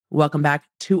Welcome back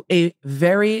to a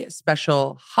very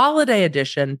special holiday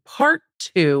edition, part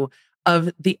 2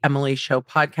 of the Emily Show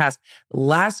podcast.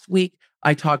 Last week,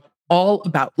 I talked all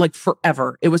about, like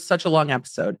forever, it was such a long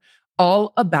episode,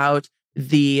 all about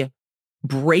the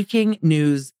breaking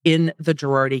news in the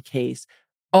Girardi case,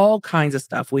 all kinds of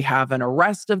stuff. We have an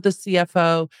arrest of the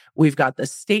CFO. We've got the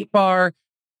state bar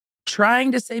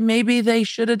trying to say maybe they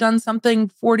should have done something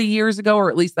 40 years ago,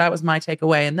 or at least that was my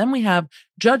takeaway. And then we have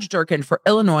Judge Durkin for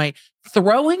Illinois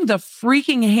throwing the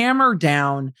freaking hammer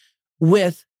down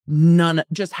with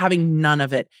just having none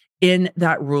of it in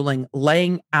that ruling,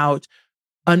 laying out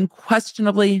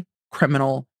unquestionably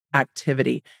criminal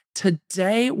activity.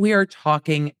 Today, we are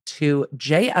talking to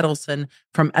Jay Edelson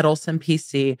from Edelson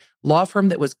PC, law firm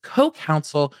that was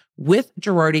co-counsel with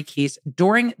Girardi case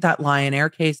during that Lion Air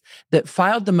case that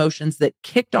filed the motions that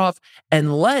kicked off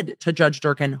and led to Judge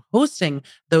Durkin hosting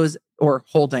those or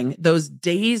holding those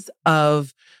days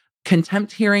of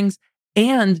contempt hearings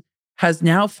and has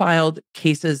now filed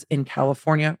cases in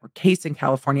California or case in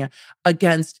California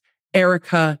against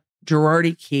Erica,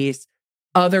 Girardi case,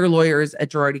 other lawyers at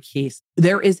Girardi case.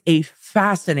 There is a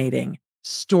fascinating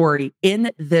story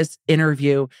in this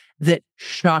interview that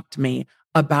shocked me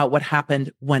about what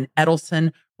happened when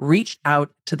Edelson reached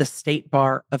out to the State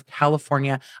Bar of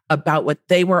California about what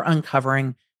they were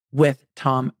uncovering with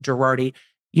Tom Girardi.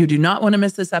 You do not want to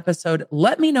miss this episode.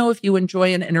 Let me know if you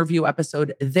enjoy an interview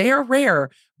episode. They are rare,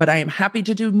 but I am happy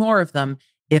to do more of them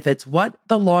if it's what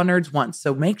the law nerds want.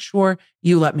 So make sure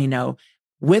you let me know.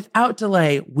 Without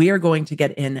delay, we are going to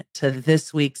get into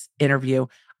this week's interview.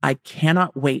 I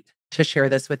cannot wait to share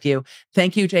this with you.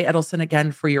 Thank you, Jay Edelson,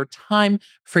 again, for your time,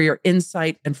 for your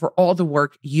insight, and for all the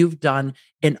work you've done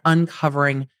in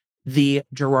uncovering the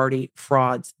Girardi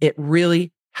frauds. It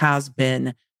really has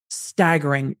been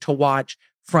staggering to watch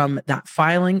from that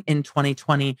filing in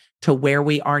 2020 to where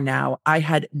we are now. I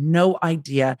had no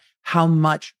idea how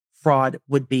much fraud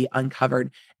would be uncovered,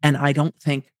 and I don't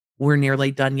think we're nearly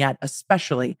done yet,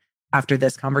 especially after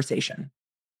this conversation.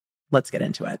 Let's get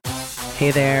into it.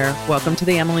 Hey there. Welcome to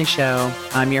The Emily Show.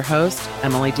 I'm your host,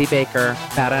 Emily D. Baker,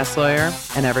 badass lawyer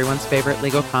and everyone's favorite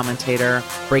legal commentator,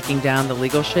 breaking down the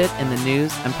legal shit in the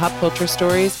news and pop culture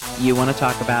stories you want to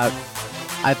talk about.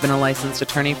 I've been a licensed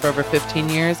attorney for over 15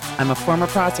 years. I'm a former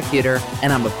prosecutor,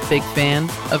 and I'm a big fan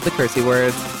of the cursey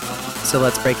words. So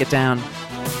let's break it down.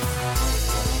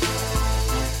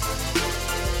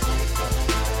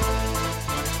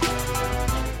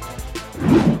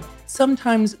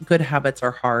 Sometimes good habits are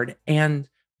hard. And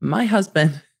my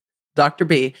husband, Dr.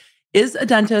 B, is a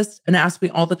dentist and asks me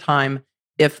all the time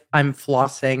if I'm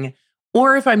flossing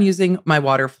or if I'm using my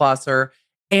water flosser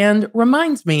and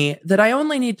reminds me that I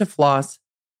only need to floss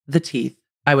the teeth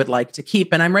I would like to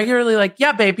keep. And I'm regularly like,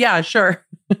 yeah, babe, yeah, sure.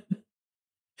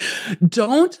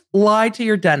 Don't lie to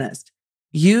your dentist.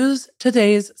 Use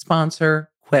today's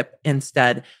sponsor, Quip,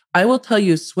 instead. I will tell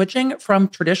you, switching from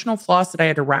traditional floss that I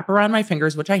had to wrap around my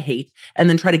fingers, which I hate, and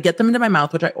then try to get them into my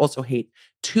mouth, which I also hate,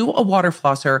 to a water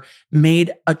flosser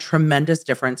made a tremendous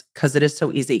difference because it is so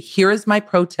easy. Here is my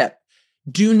pro tip.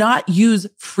 Do not use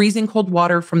freezing cold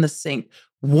water from the sink.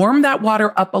 Warm that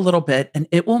water up a little bit, and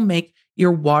it will make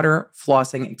your water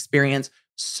flossing experience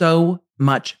so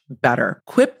much better.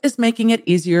 Quip is making it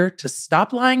easier to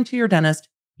stop lying to your dentist,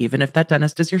 even if that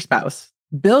dentist is your spouse.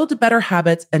 Build better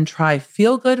habits and try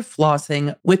feel-good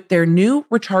flossing with their new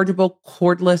rechargeable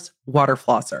cordless water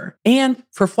flosser. And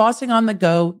for flossing on the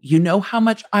go, you know how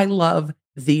much I love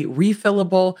the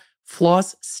refillable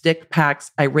floss stick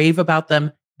packs. I rave about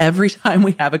them every time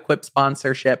we have a Quip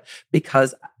sponsorship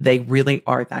because they really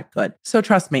are that good. So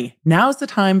trust me, now's the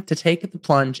time to take the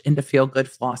plunge into feel-good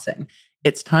flossing.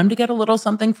 It's time to get a little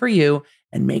something for you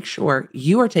and make sure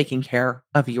you are taking care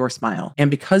of your smile.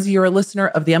 And because you're a listener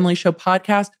of the Emily Show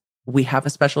podcast, we have a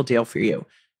special deal for you.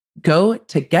 Go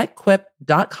to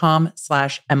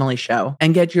getquip.com/Emily Show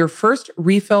and get your first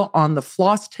refill on the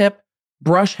floss tip,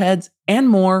 brush heads, and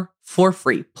more for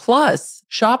free. Plus,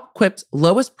 shop Quip's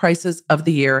lowest prices of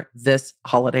the year this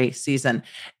holiday season.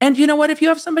 And you know what? If you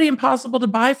have somebody impossible to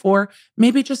buy for,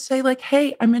 maybe just say like,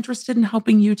 hey, I'm interested in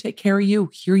helping you take care of you.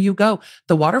 Here you go.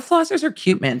 The water flossers are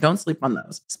cute, man. Don't sleep on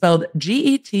those. Spelled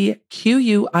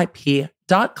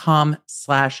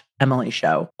GETQUIP.com/Emily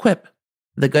Show. Quip,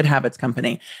 the good habits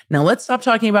company. Now let's stop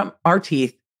talking about our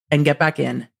teeth and get back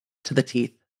in to the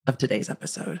teeth of today's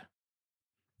episode.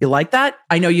 You like that?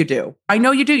 I know you do. I know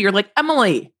you do. You're like,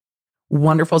 Emily.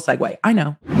 Wonderful segue. I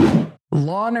know.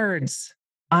 Law nerds,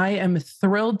 I am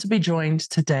thrilled to be joined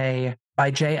today by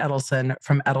Jay Edelson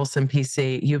from Edelson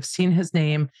PC. You've seen his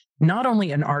name not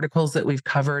only in articles that we've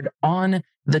covered, on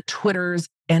the Twitters,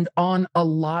 and on a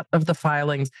lot of the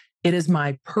filings. It is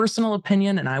my personal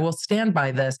opinion, and I will stand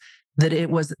by this, that it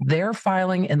was their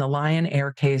filing in the Lion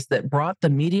Air case that brought the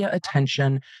media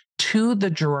attention to the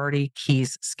Girardi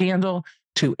Keys scandal,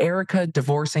 to Erica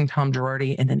divorcing Tom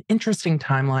Girardi in an interesting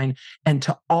timeline, and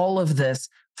to all of this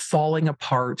falling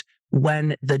apart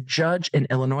when the judge in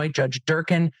Illinois, Judge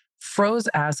Durkin, froze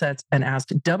assets and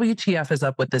asked, WTF is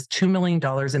up with this $2 million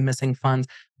in missing funds?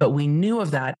 But we knew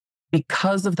of that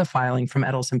because of the filing from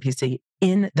Edelson PC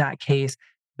in that case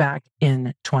back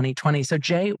in 2020. So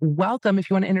Jay, welcome. If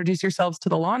you want to introduce yourselves to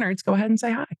the law nerds, go ahead and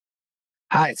say hi.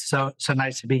 Hi, so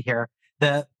nice to be here.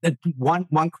 The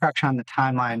one correction on the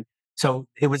timeline. So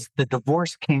it was the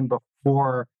divorce came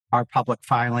before our public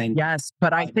filing. Yes,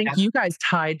 but I think you guys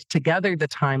tied together the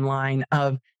timeline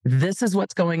of this is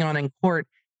what's going on in court,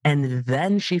 and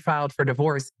then she filed for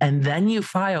divorce, and then you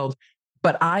filed.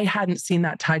 But I hadn't seen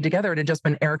that tied together. It had just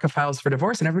been Erica files for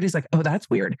divorce, and everybody's like, oh, that's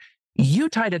weird. You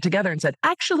tied it together and said,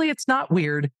 actually, it's not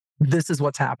weird. This is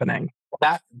what's happening.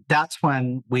 That's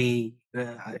when we,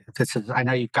 I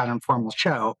know you've got an informal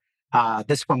show.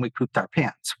 This is when we pooped our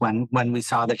pants. When we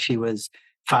saw that she was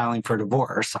filing for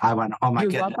divorce, I went, oh my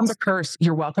goodness. You're welcome to curse.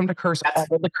 You're welcome to curse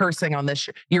all the cursing on this.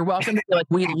 You're welcome to be like,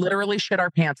 we literally shit our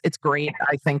pants. It's great.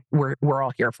 I think we're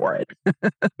all here for it.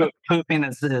 Pooping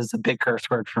is a big curse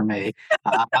word for me.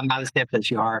 I'm not as hip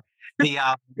as you are.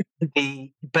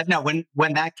 But no,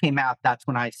 when that came out, that's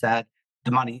when I said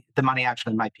the money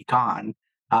actually might be gone.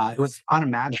 It was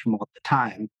unimaginable at the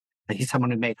time. He's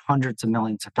someone who made hundreds of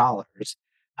millions of dollars.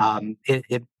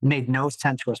 It made no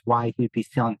sense to us why he'd be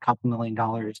stealing a couple $1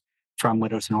 million from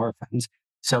widows and orphans.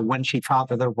 So when she filed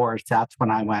for the divorce, that's when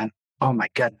I went, oh my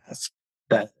goodness,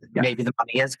 maybe the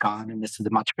money is gone and this is a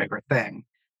much bigger thing.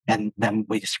 And then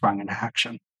we sprung into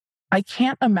action. I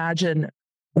can't imagine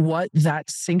what that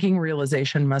sinking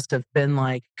realization must have been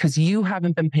like, because you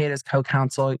haven't been paid as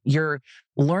co-counsel. You're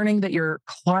learning that your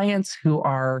clients who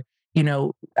are,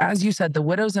 as you said, the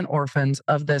widows and orphans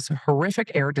of this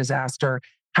horrific air disaster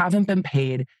haven't been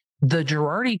paid. The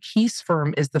Girardi Keys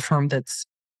firm is the firm that's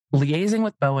liaising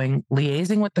with Boeing,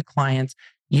 liaising with the clients.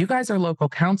 You guys are local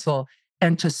counsel.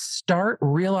 And to start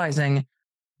realizing,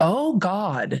 oh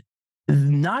God,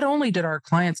 not only did our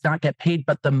clients not get paid,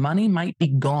 but the money might be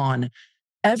gone.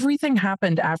 Everything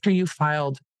happened after you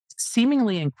filed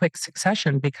seemingly in quick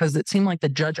succession, because it seemed like the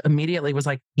judge immediately was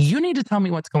like, you need to tell me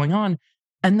what's going on.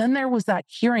 And then there was that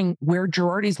hearing where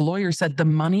Girardi's lawyer said the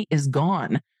money is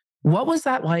gone. What was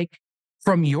that like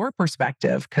from your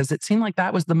perspective? Because it seemed like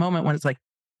that was the moment when it's like,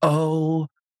 oh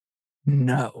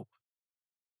no.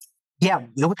 Yeah,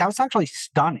 that was actually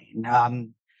stunning. I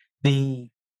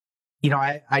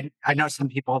know some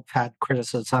people have had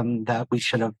criticism that we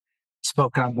should have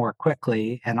spoken up more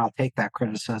quickly, and I'll take that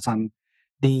criticism.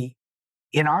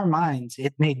 In our minds,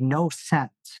 it made no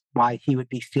sense why he would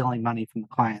be stealing money from the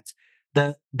clients.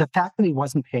 The fact that he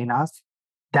wasn't paying us,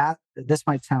 that this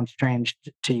might sound strange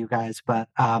to you guys, but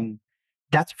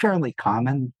that's fairly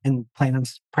common in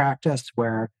plaintiff's practice,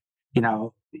 where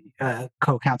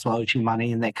co-counsel owes you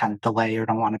money and they kind of delay or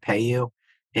don't want to pay you,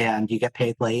 and you get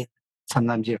paid late.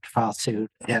 Sometimes you have to file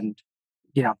suit, and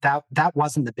that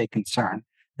wasn't the big concern.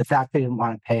 The fact they didn't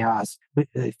want to pay us,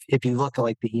 if you look at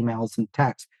like the emails and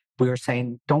texts, we were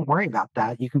saying, don't worry about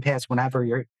that. You can pay us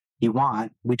whenever you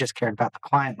want. We just cared about the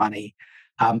client money.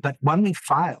 But when we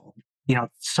filed,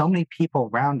 so many people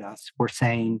around us were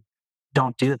saying,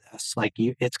 don't do this. Like,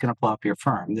 it's going to blow up your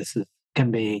firm. This is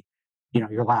going to be,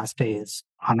 your last days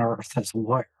on earth as a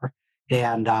lawyer.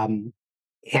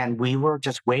 And we were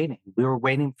just waiting. We were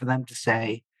waiting for them to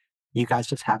say, you guys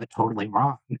just have it totally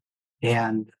wrong.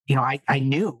 And, I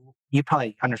knew, you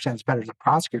probably understand this better as a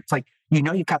prosecutor. It's like,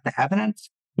 you've got the evidence.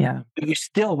 Yeah. But you're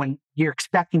still, when you're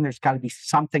expecting there's got to be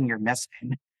something you're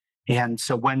missing. And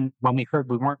so when we heard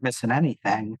we weren't missing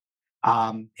anything,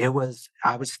 I was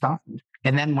stunned.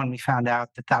 And then when we found out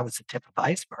that was the tip of the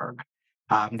iceberg,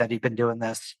 that he'd been doing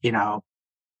this,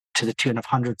 to the tune of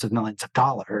hundreds of millions of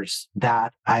dollars,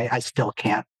 that I still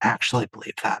can't actually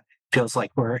believe that. It feels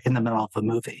like we're in the middle of a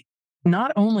movie.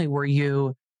 Not only were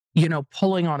you,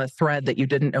 pulling on a thread that you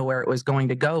didn't know where it was going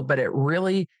to go, but it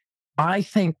really, I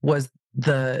think, was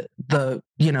the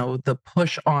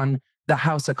push on the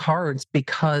house of cards,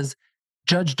 because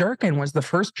Judge Durkin was the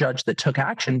first judge that took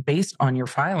action based on your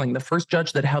filing, the first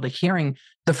judge that held a hearing,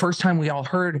 the first time we all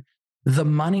heard the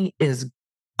money is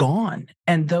gone.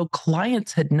 And though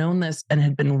clients had known this and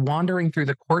had been wandering through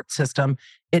the court system,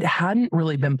 it hadn't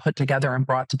really been put together and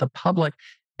brought to the public.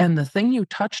 And the thing you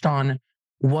touched on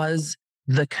was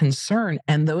the concern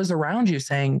and those around you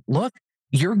saying, look,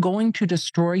 you're going to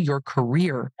destroy your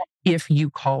career if you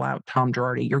call out Tom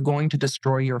Girardi. You're going to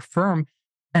destroy your firm.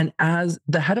 And as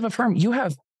the head of a firm, you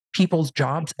have people's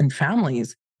jobs and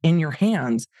families in your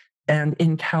hands. And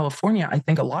in California, I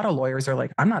think a lot of lawyers are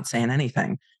like, I'm not saying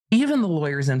anything. Even the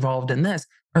lawyers involved in this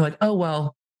are like, oh,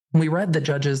 well, we read the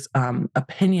judge's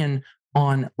opinion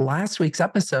on last week's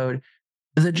episode.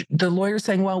 The lawyer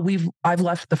saying, well, I've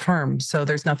left the firm, so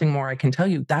there's nothing more I can tell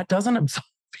you. That doesn't absolve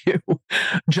you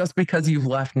just because you've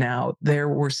left now. There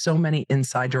were so many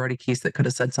inside Girardi keys that could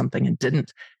have said something and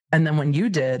didn't. And then when you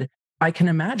did, I can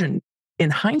imagine in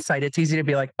hindsight, it's easy to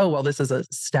be like, oh, well, this is a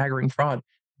staggering fraud.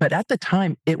 But at the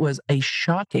time, it was a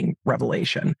shocking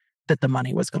revelation that the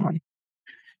money was gone.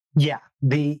 Yeah.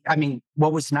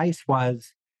 What was nice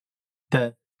was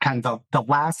the kind of the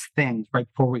last things right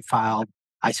before we filed.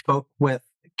 I spoke with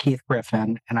Keith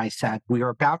Griffin and I said, we are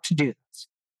about to do this.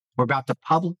 We're about to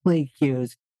publicly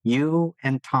accuse you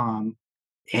and Tom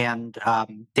and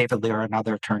David Lear,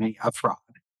 another attorney, of fraud.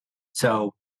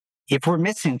 So if we're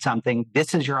missing something,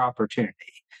 this is your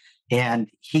opportunity. And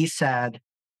he said,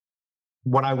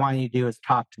 what I want you to do is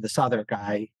talk to this other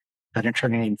guy, an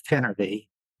attorney named Finnerty,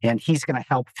 and he's going to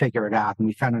help figure it out. And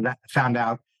we found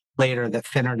out later that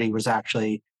Finnerty was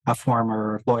actually a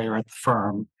former lawyer at the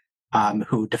firm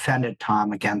who defended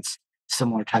Tom against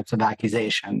similar types of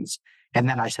accusations. And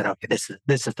then I said, okay, this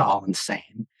is all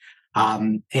insane.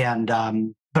 But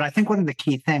I think one of the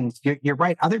key things, you're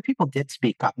right, other people did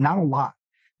speak up, not a lot,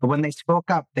 but when they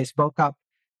spoke up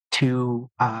to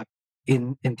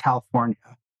in California.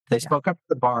 They spoke up to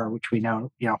the bar, which we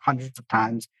know, hundreds of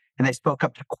times, and they spoke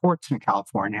up to courts in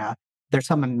California. There's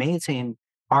some amazing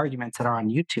arguments that are on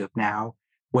YouTube now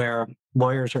where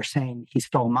lawyers are saying he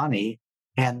stole money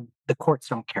and the courts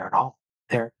don't care at all.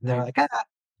 They're like,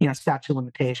 statute of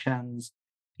limitations,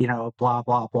 blah,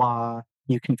 blah, blah.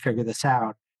 You can figure this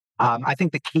out. I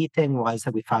think the key thing was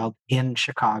that we filed in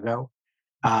Chicago.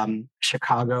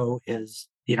 Chicago is,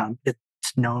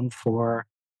 it's known for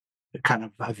kind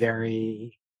of a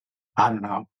very, I don't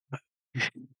know,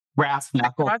 brass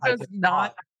knuckle.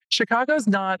 Chicago's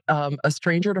not a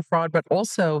stranger to fraud, but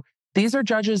also these are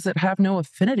judges that have no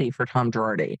affinity for Tom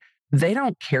Girardi. They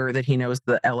don't care that he knows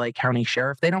the LA County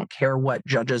Sheriff. They don't care what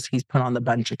judges he's put on the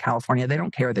bench in California. They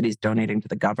don't care that he's donating to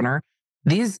the governor.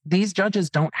 These judges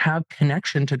don't have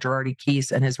connection to Girardi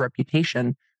Keese and his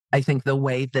reputation, I think, the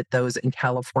way that those in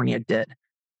California did.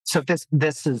 So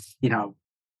this is,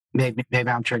 maybe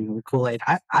I'm drinking the Kool-Aid.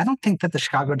 I don't think that the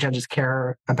Chicago judges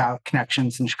care about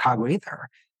connections in Chicago either.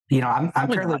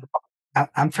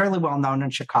 I'm fairly well known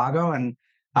in Chicago, and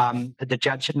the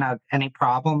judge shouldn't have any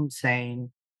problem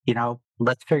saying,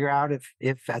 let's figure out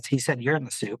if as he said, you're in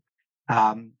the soup.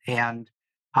 And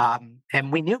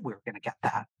we knew we were going to get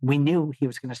that. We knew he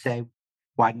was going to say,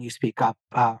 why didn't you speak up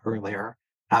earlier?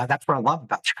 That's what I love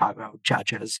about Chicago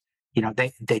judges.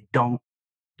 They don't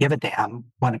give a damn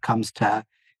when it comes to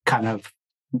kind of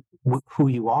who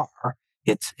you are.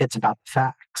 It's about the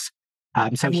facts.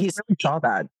 So we really saw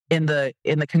that in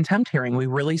the contempt hearing. We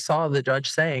really saw the judge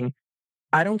saying,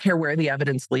 I don't care where the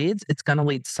evidence leads, it's going to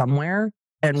lead somewhere,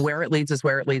 and where it leads is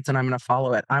where it leads, and I'm going to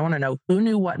follow it. I want to know who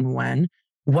knew what and when,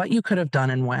 what you could have done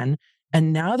and when.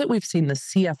 And now that we've seen the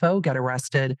CFO get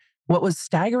arrested, what was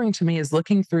staggering to me is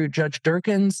looking through Judge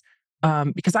Durkins,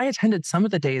 because I attended some of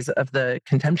the days of the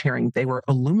contempt hearing, they were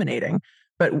illuminating.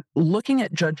 But looking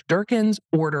at Judge Durkins'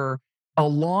 order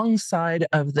alongside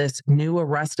of this new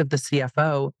arrest of the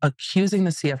CFO, accusing the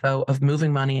CFO of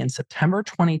moving money in September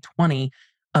 2020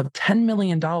 of $10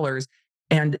 million.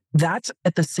 And that's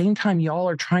at the same time y'all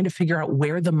are trying to figure out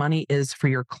where the money is for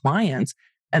your clients.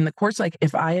 And the court's like,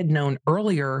 if I had known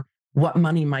earlier what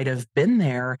money might have been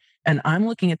there, and I'm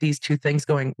looking at these two things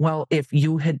going, well, if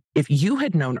you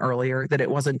had known earlier that it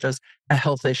wasn't just a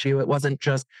health issue, it wasn't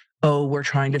just, oh, we're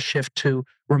trying to shift to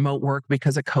remote work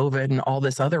because of COVID and all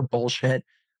this other bullshit.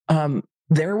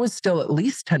 There was still at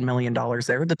least $10 million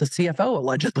there that the CFO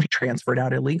allegedly transferred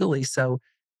out illegally. So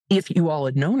if you all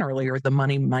had known earlier, the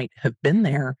money might have been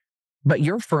there. But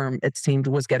your firm, it seemed,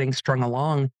 was getting strung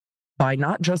along by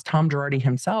not just Tom Girardi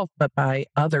himself, but by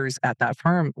others at that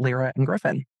firm, Lira and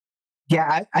Griffin.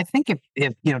 Yeah, I think if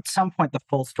at some point the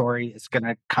full story is going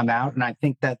to come out, and I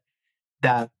think that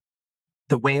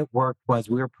the way it worked was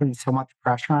we were putting so much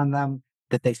pressure on them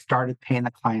that they started paying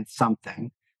the clients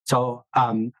something. So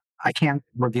I can't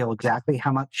reveal exactly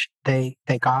how much they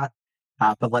got,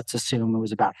 but let's assume it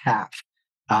was about half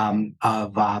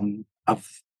of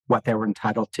what they were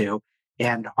entitled to.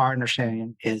 And our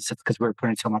understanding is it's because we were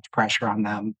putting so much pressure on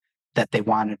them that they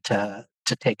wanted to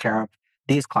take care of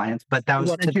these clients. But that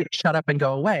was wanted you to shut up and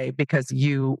go away because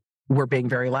you were being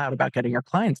very loud about getting your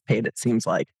clients paid, it seems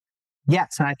like.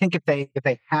 Yes, and I think if they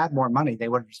had more money, they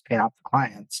would have just paid off the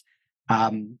clients,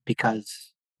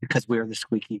 because we were the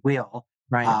squeaky wheel.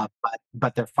 Right.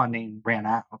 But their funding ran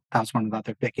out. That was one of the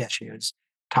other big issues.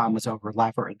 Tom was over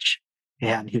leveraged,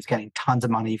 and he was getting tons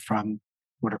of money from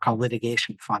what are called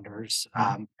litigation funders,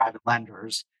 private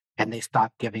lenders, and they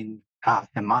stopped giving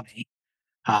him money.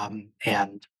 And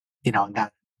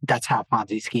that's how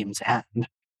Ponzi schemes end.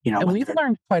 And we've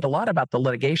learned quite a lot about the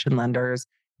litigation lenders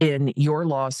in your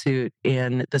lawsuit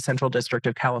in the Central District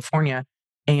of California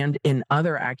and in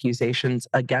other accusations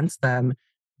against them,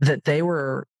 that they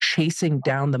were chasing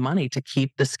down the money to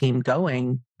keep the scheme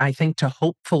going, I think, to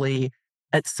hopefully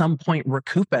at some point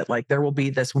recoup it. Like there will be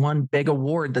this one big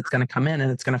award that's going to come in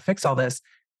and it's going to fix all this.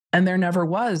 And there never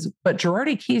was. But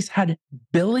Girardi Keese had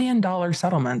billion-dollar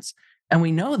settlements. And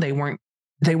we know they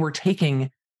were taking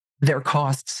their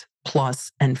costs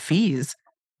plus and fees.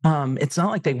 It's not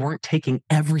like they weren't taking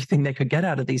everything they could get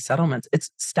out of these settlements.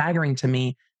 It's staggering to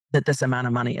me that this amount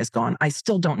of money is gone. I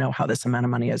still don't know how this amount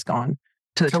of money has gone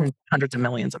to the tune of hundreds of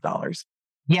millions of dollars.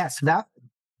 Yes, that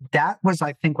was,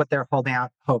 I think, what they're holding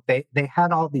out hope. They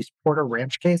had all these Porter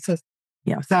Ranch cases.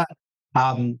 Yes. That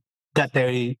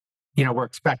they were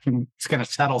expecting it's going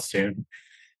to settle soon,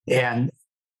 and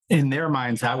in their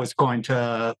minds, that was going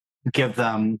to give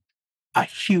them a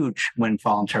huge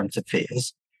windfall in terms of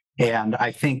fees. And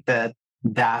I think that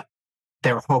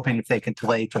they were hoping if they could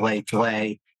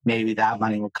delay, maybe that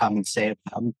money will come and save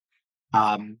them.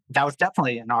 That was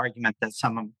definitely an argument that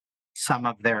some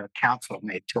of their counsel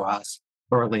made to us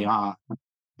early on,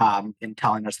 in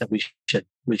telling us that we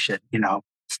should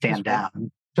stand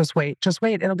down. Just wait,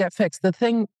 it'll get fixed. The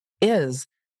thing is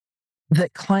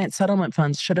that client settlement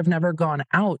funds should have never gone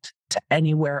out to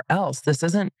anywhere else. This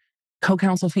isn't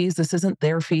co-counsel fees. This isn't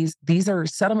their fees. These are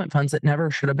settlement funds that never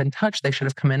should have been touched. They should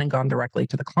have come in and gone directly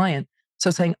to the client. So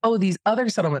saying, oh, these other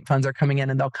settlement funds are coming in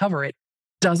and they'll cover it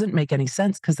doesn't make any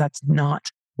sense because that's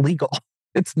not legal.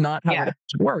 It's not how it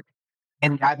should work.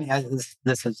 And I mean,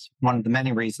 this is one of the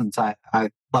many reasons I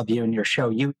love you and your show.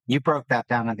 You broke that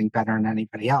down, I think, better than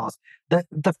anybody else.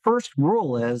 The first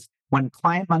rule is when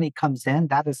client money comes in,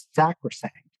 that is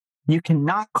sacrosanct. You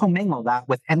cannot commingle that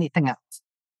with anything else.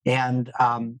 And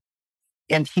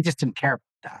he just didn't care about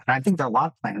that. And I think there are a lot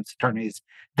of plaintiffs' attorneys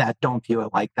that don't view it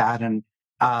like that. And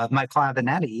Michael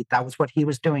Avenatti, that was what he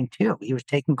was doing too. He was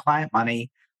taking client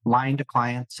money, lying to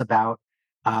clients about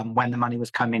when the money was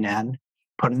coming in,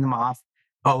 putting them off.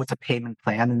 Oh, it's a payment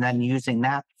plan, and then using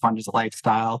that to fund his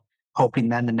lifestyle, hoping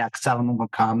then the next settlement will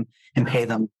come and pay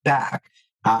them back.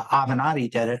 Avenatti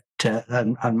did it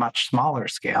to a much smaller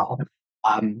scale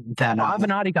than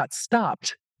Avenatti got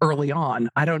stopped early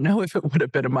on. I don't know if it would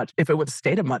have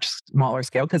stayed a much smaller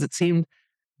scale, because it seemed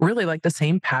really like the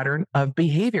same pattern of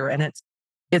behavior. And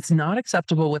it's not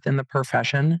acceptable within the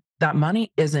profession. That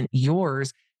money isn't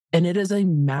yours. And it is a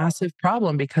massive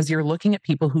problem because you're looking at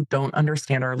people who don't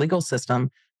understand our legal system.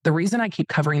 The reason I keep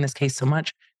covering this case so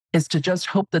much is to just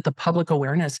hope that the public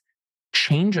awareness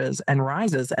changes and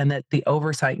rises and that the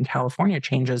oversight in California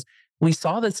changes. We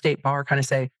saw the state bar kind of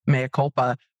say, mea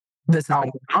culpa, this has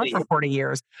been going on for 40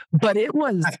 years. But it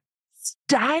was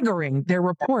staggering, their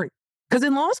report. Because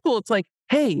in law school, it's like,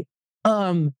 hey,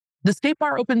 the state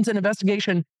bar opens an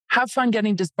investigation, have fun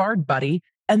getting disbarred, buddy.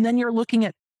 And then you're looking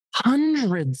at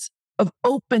hundreds of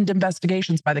opened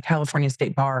investigations by the California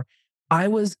State Bar. I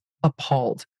was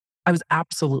appalled. I was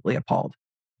absolutely appalled.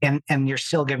 And you're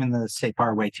still giving the State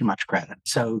Bar way too much credit.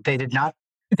 So they did not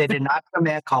do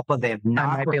mea culpa. They have not.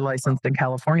 I might be licensed in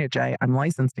California, Jay. I'm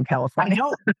licensed in California.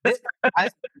 I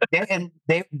know. And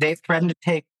they threatened to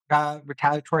take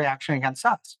retaliatory action against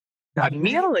us.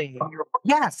 Really?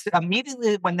 Yes.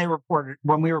 Immediately when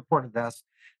we reported this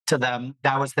to them,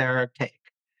 that was their take.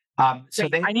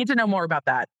 I need to know more about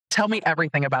that. Tell me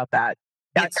everything about that.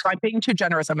 If I'm being too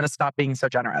generous, I'm going to stop being so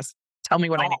generous. Tell me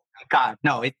what I need. God,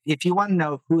 no. If you want to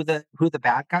know who the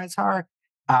bad guys are,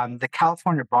 the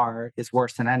California Bar is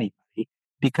worse than anybody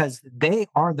because they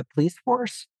are the police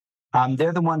force.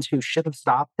 They're the ones who should have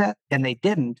stopped it, and they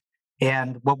didn't.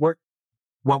 And what we're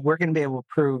going to be able to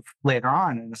prove later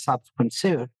on in a subsequent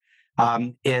suit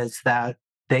is that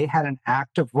they had an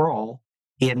active role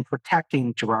in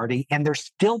protecting Girardi, and they're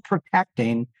still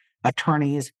protecting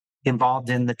attorneys involved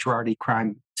in the Girardi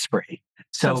crime spree.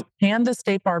 So can the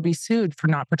state bar be sued for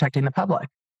not protecting the public?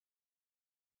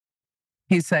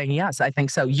 He's saying, yes, I think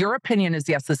so. Your opinion is,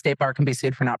 yes, the state bar can be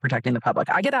sued for not protecting the public.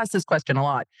 I get asked this question a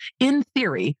lot. In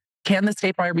theory, can the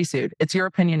state bar be sued? It's your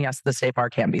opinion, yes, the state bar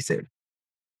can be sued.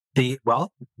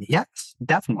 Yes,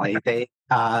 definitely.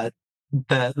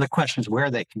 the question is where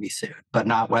they can be sued, but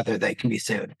not whether they can be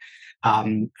sued.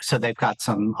 So they've got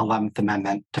some 11th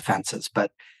Amendment defenses,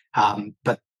 but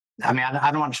I mean,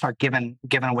 I don't want to start giving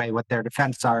away what their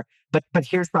defenses are. But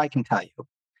here's what I can tell you: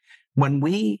 when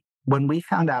we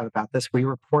found out about this, we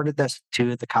reported this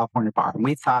to the California bar, and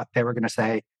we thought they were going to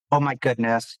say, "Oh my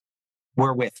goodness,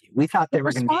 we're with you." We thought they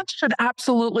were going to be. Response should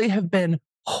absolutely have been,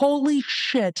 "Holy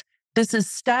shit, this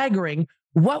is staggering.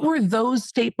 What were those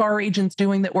state bar agents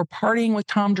doing that were partying with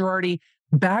Tom Girardi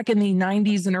back in the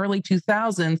 90s and early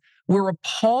 2000s? We're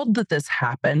appalled that this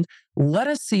happened. Let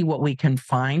us see what we can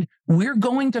find. We're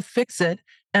going to fix it."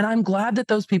 And I'm glad that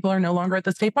those people are no longer at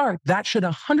the state bar. That should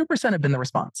 100% have been the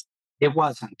response. It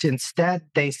wasn't. Instead,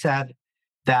 they said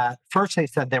that first they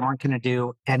said they weren't going to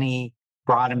do any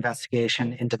broad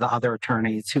investigation into the other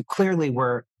attorneys who clearly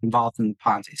were involved in the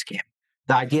Ponzi scheme.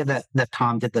 The idea that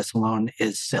Tom did this alone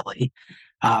is silly.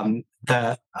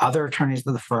 The other attorneys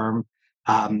of the firm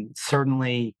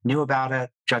certainly knew about it.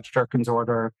 Judge Durkins'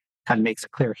 order kind of makes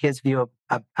it clear his view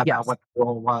about what the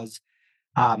role was.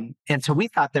 And so we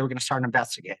thought they were going to start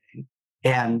investigating.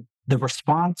 And the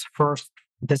response first,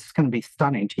 this is going to be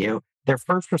stunning to you. Their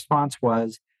first response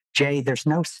was, "Jay, there's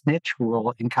no snitch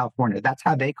rule in California." That's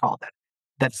how they called it.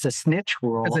 That's the snitch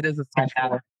rule. Because it is a snitch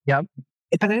rule. Yep.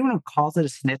 But anyone who calls it a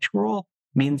snitch rule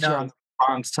means you're on the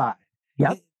wrong side.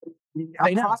 Yep.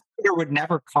 A prosecutor would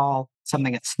never call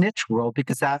something a snitch rule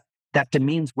because that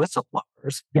demeans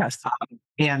whistleblowers. Yes.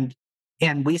 And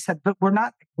we said, but we're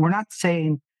not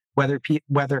saying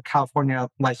whether California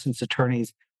licensed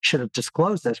attorneys should have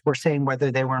disclosed this. We're saying whether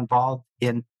they were involved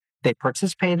in, they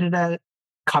participated in it,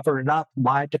 covered it up,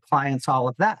 lied to clients, all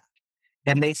of that.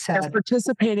 And they said, they're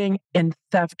participating in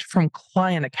theft from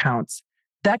client accounts.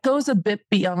 That goes a bit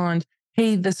beyond,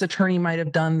 hey, this attorney might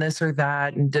have done this or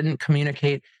that and didn't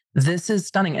communicate. This is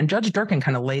stunning. And Judge Durkin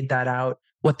kind of laid that out,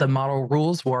 what the model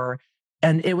rules were.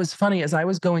 And it was funny, as I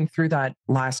was going through that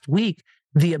last week,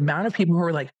 the amount of people who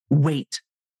were like, wait,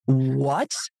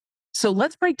 what? So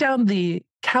let's break down the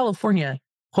California,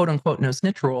 quote unquote, no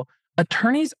snitch rule.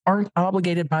 Attorneys aren't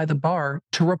obligated by the bar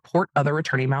to report other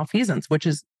attorney malfeasance, which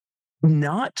is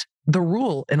not the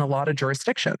rule in a lot of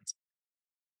jurisdictions.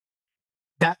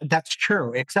 That's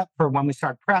true, except for when we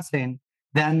start pressing,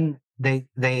 then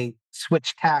they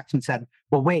switched tacks and said,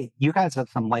 well, wait, you guys have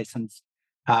some licensed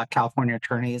California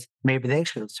attorneys. Maybe they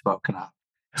should have spoken up.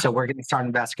 So we're going to start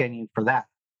investigating for that.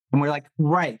 And we're like,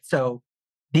 right. So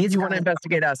these you want to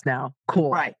investigate us now. Cool.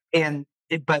 Right.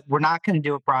 But we're not going to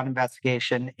do a broad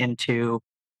investigation into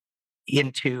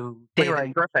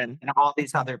David Griffin and all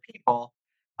these other people.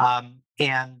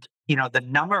 And the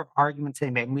number of arguments they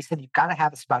made, and we said, you've got to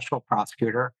have a special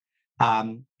prosecutor.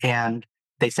 And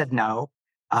they said no.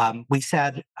 We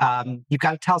said, you've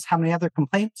got to tell us how many other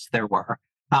complaints there were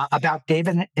about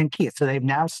David and Keith. So they've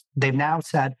now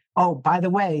said, oh, by the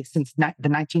way, since the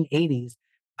 1980s,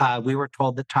 we were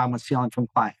told that Tom was stealing from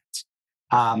clients.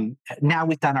 Now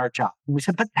we've done our job. And we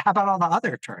said, but how about all the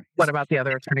other attorneys? What about the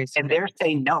other attorneys? And they're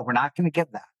saying, no, we're not going to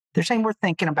give that. They're saying we're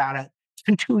thinking about it. It's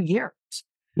been 2 years.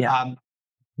 Yeah.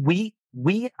 We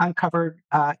uncovered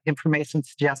information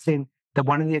suggesting that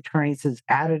one of the attorneys is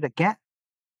at it again.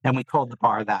 And we told the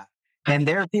bar that. And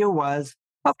their view was,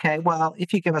 okay, well,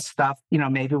 if you give us stuff,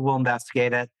 maybe we'll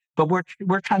investigate it. But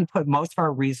we're trying to put most of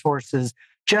our resources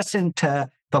just into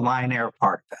the Lion Air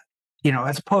part of it,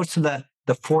 as opposed to the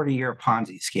 40-year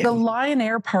Ponzi scheme. The Lion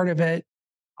Air part of it,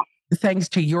 thanks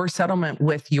to your settlement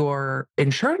with your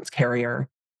insurance carrier,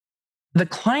 the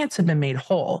clients have been made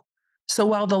whole. So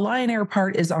while the Lion Air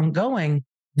part is ongoing,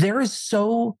 there are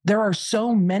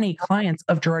so many clients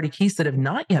of Girardi Keese that have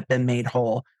not yet been made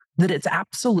whole that it's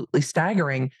absolutely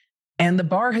staggering. And the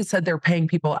bar has said they're paying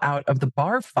people out of the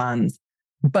bar funds.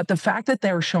 But the fact that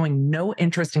they're showing no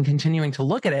interest in continuing to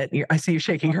look at it, I see you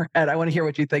shaking your head. I want to hear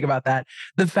what you think about that.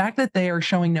 The fact that they are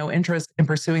showing no interest in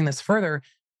pursuing this further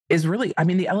is really,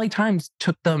 the LA Times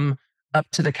took them up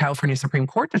to the California Supreme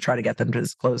Court to try to get them to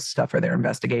disclose stuff for their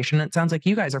investigation. It sounds like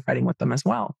you guys are fighting with them as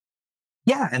well.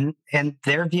 Yeah, and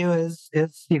their view is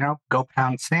go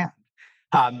pound sand.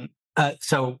 But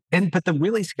the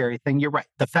really scary thing, you're right,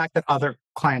 the fact that other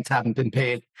clients haven't been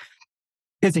paid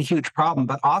is a huge problem,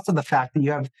 but also the fact that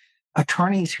you have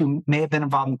attorneys who may have been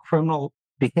involved in criminal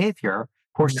behavior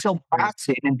who are still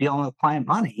practicing and dealing with client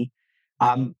money.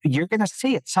 You're going to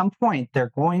see at some point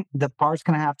the bar's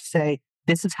going to have to say,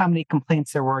 this is how many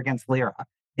complaints there were against Lyra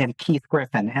and Keith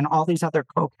Griffin and all these other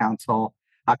co-counsel,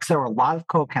 because there were a lot of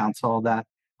co-counsel that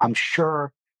I'm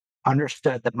sure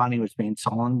understood that money was being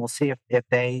stolen. We'll see if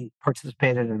they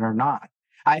participated in it or not.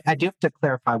 I do have to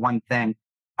clarify one thing.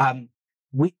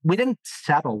 We didn't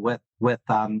settle with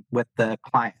the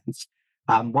clients.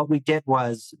 what we did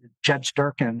was Judge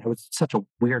Durkin, it was such a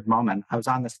weird moment. I was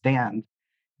on the stand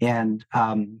and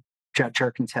Judge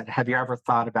Durkin said, have you ever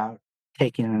thought about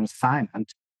taking an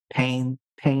assignment, paying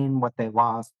what they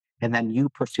lost, and then you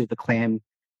pursue the claim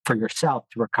for yourself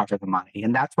to recover the money?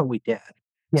 And that's what we did.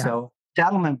 Yeah. So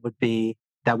settlement would be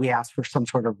that we asked for some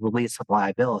sort of release of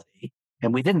liability.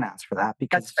 And we didn't ask for that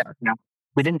because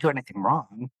we didn't do anything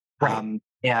wrong. Right.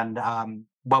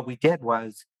 What we did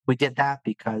was we did that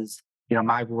because,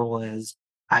 my rule is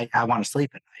I want to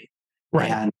sleep at night.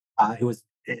 Right. And it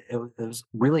was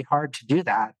really hard to do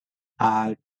that.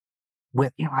 I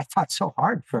fought so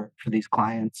hard for these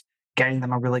clients, getting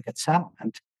them a really good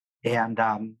settlement. And,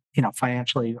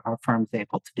 financially, our firm's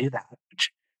able to do that,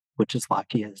 which is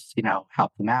lucky, is,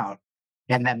 help them out.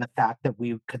 And then the fact that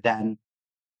we could then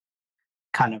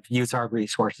kind of use our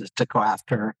resources to go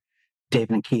after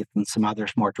David and Keith and some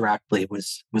others more directly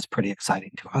was pretty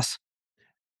exciting to us.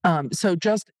 So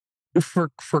just for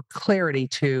clarity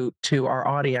to our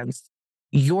audience,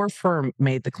 your firm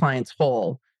made the clients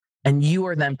whole, and you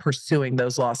are then pursuing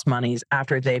those lost monies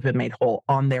after they've been made whole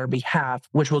on their behalf,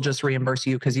 which will just reimburse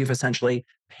you because you've essentially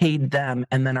paid them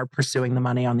and then are pursuing the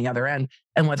money on the other end.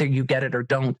 And whether you get it or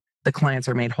don't, the clients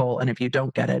are made whole. And if you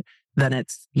don't get it, then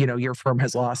it's, your firm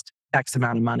has lost X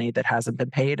amount of money that hasn't been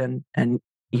paid, and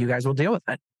you guys will deal with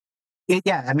it.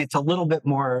 It's a little bit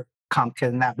more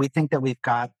complicated than that. We think that we've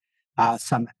got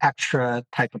some extra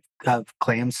type of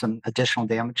claims, some additional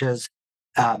damages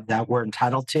that we're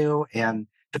entitled to, and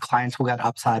the clients will get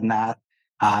upside in that,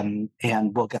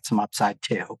 and we'll get some upside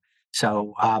too.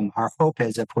 So our hope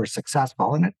is, if we're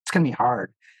successful, and it's going to be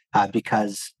hard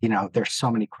because there's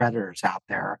so many creditors out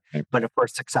there, right. But if we're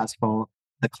successful,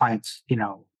 the clients,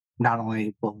 not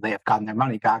only will they have gotten their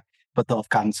money back, but they'll have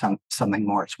gotten something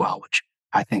more as well, which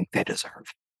I think they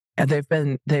deserve. And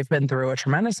they've been through a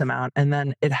tremendous amount. And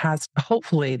then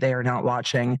hopefully they are not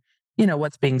watching,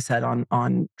 what's being said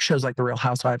on shows like The Real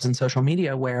Housewives and social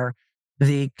media, where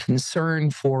the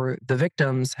concern for the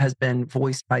victims has been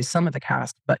voiced by some of the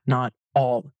cast, but not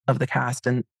all of the cast.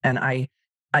 And I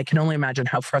can only imagine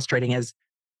how frustrating it is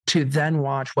to then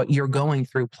watch what you're going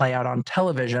through play out on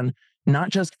television, not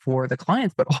just for the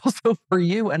clients, but also for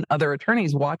you and other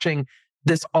attorneys watching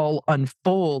this all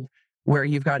unfold, where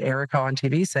you've got Erica on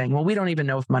TV saying, well, we don't even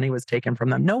know if money was taken from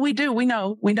them. No, we do. We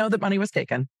know that money was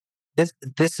taken. This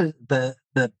is the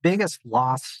biggest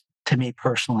loss to me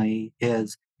personally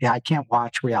is, I can't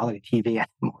watch reality TV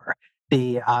anymore.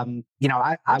 I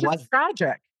was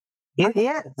tragic. It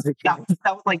is. That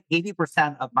was like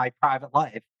 80% of my private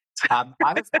life. I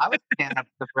was a fan of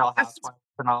The Real Housewives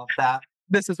and all of that.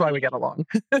 This is why we get along.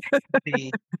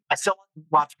 I still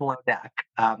watch Below Deck.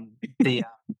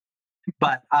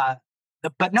 But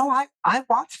no, I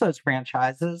watched those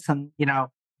franchises and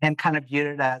kind of viewed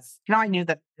it as, I knew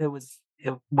that it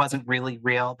wasn't really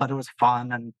real, but it was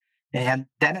fun, and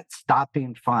then it stopped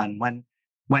being fun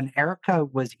when Erica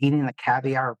was eating the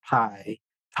caviar pie,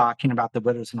 talking about the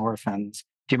widows and orphans.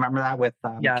 Do you remember that with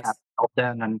yes. Kathy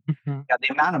Hilton and the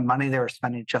amount of money they were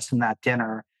spending just in that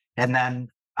dinner, and then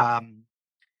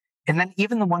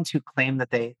even the ones who claim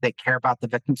that they care about the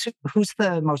victims. Who's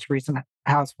the most recent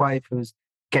housewife who's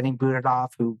getting booted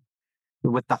off? Who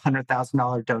with the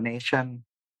 $100,000 donation?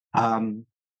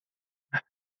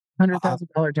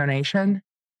 $100,000 donation?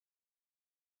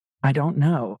 I don't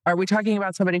know. Are we talking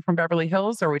about somebody from Beverly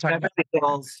Hills? Or are we talking Beverly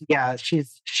Hills? Yeah, she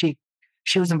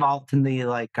was involved in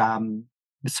the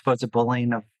supposed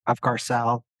bullying of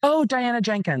Garcelle. Oh, Diana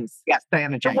Jenkins. Yes,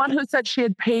 Diana Jenkins. The one who said she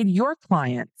had paid your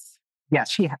clients. Yes,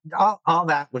 she had, all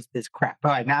that is crap. All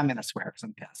right, now I'm going to swear because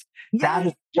I'm pissed. That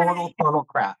is total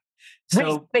crap.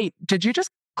 So wait, did you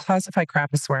just classify crap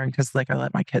as swearing? Because I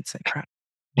let my kids say crap.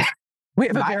 We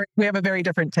have a very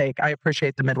different take. I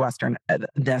appreciate the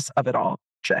Midwesternness of it all,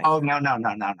 Jay. Oh no.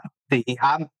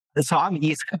 I'm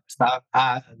East Coast.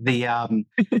 I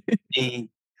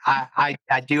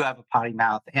do have a potty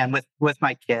mouth, and with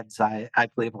my kids, I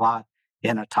believe a lot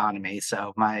in autonomy.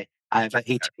 So I have an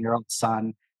 18-year-old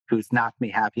son who's not me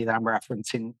happy that I'm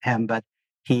referencing him, but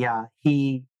he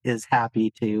is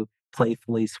happy to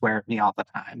playfully swear at me all the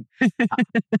time, and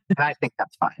I think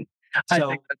that's fine.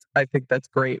 So I think that's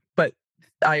great, but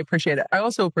I appreciate it. I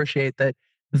also appreciate that,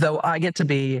 though I get to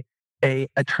be a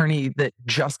attorney that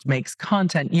just makes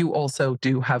content, you also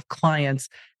do have clients,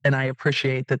 and I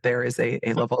appreciate that there is a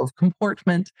level of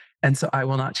comportment, and so I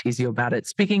will not tease you about it.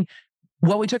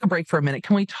 Well, we took a break for a minute.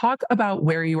 Can we talk about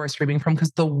where you are streaming from?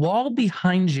 Because the wall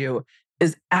behind you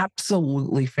is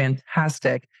absolutely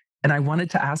fantastic, and I wanted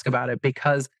to ask about it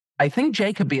because I think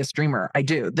Jay could be a streamer. I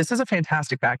do. This is a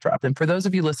fantastic backdrop, and for those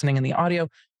of you listening in the audio,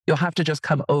 you'll have to just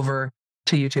come over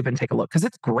to YouTube and take a look because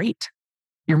it's great.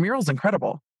 Your mural's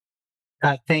incredible.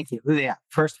 Thank you. Yeah.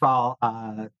 First of all,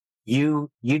 you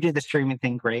do the streaming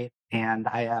thing great, and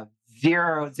I have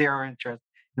zero interest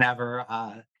in ever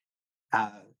uh,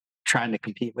 trying to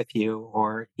compete with you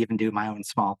or even do my own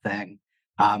small thing.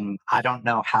 I don't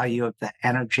know how you have the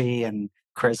energy and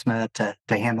charisma to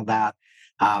handle that,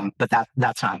 but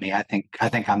that's not me. I think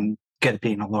I'm good at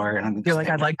being a lawyer, and I'm going to You're like,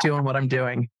 I like doing what I'm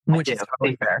doing, which is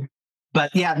totally fair.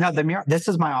 But yeah, no, the mural. This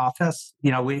is my office.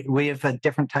 We have a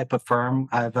different type of firm.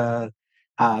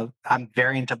 I'm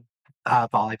very into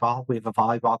volleyball. We have a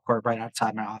volleyball court right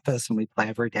outside my office, and we play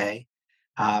every day.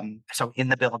 So in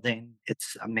the building,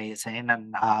 it's amazing,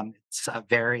 and it's a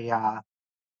very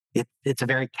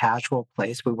casual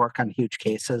place. We work on huge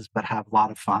cases, but have a lot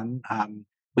of fun.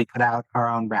 We put out our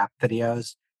own rap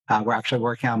videos. We're actually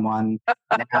working on one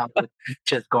now,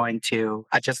 which is going to.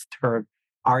 I just heard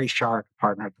Ari Shark,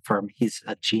 partner of the firm. He's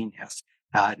a genius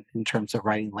in terms of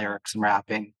writing lyrics and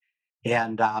rapping,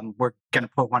 and we're going to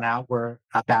put one out. We're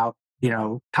about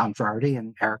Tom Girardi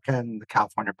and Erica and the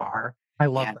California Bar. I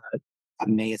love that.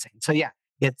 Amazing. So yeah,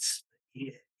 it's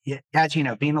as you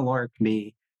know, being a lawyer can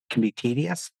be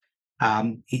tedious.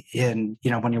 And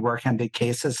when you're working on big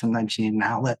cases, sometimes you need an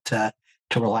outlet to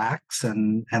relax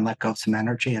and let go of some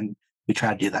energy, and we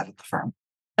try to do that at the firm.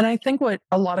 And I think what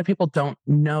a lot of people don't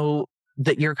know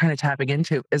that you're kind of tapping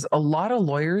into is a lot of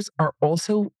lawyers are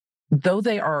also, though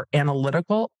they are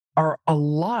analytical, are a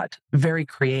lot very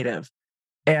creative.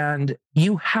 And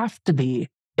you have to be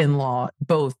in law,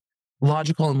 both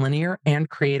logical and linear and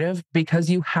creative, because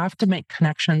you have to make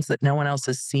connections that no one else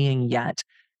is seeing yet.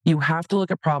 You have to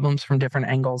look at problems from different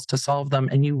angles to solve them.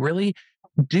 And you really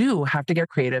do have to get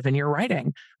creative in your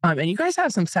writing. And you guys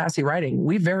have some sassy writing.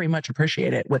 We very much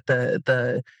appreciate it with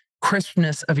the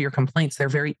crispness of your complaints. They're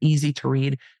very easy to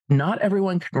read. Not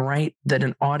everyone can write that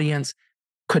an audience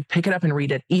could pick it up and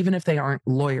read it, even if they aren't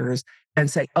lawyers, and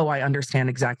say, oh, I understand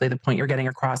exactly the point you're getting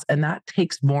across. And that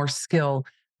takes more skill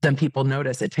than people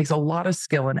notice. It takes a lot of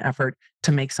skill and effort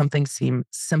to make something seem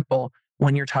simple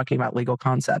when you're talking about legal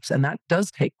concepts. And that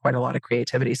does take quite a lot of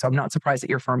creativity. So I'm not surprised that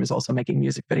your firm is also making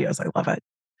music videos. I love it.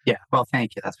 Yeah. Well,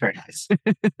 thank you. That's very nice.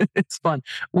 It's fun.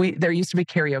 There used to be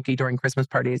karaoke during Christmas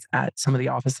parties at some of the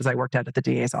offices I worked at the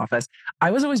DA's office. I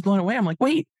was always blown away. I'm like,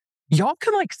 wait, y'all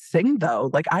can like sing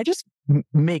though. Like I just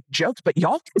make jokes, but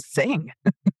y'all can sing.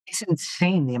 It's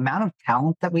insane the amount of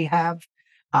talent that we have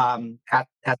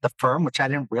at the firm, which I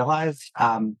didn't realize.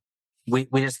 We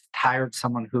just hired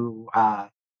someone who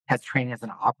has training as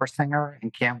an opera singer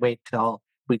and can't wait till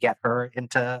we get her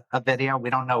into a video. We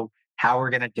don't know how we're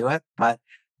going to do it, but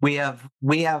we have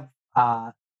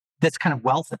this kind of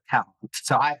wealth of talent.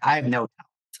 So I have no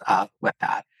talent with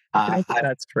that. I think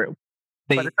that's true.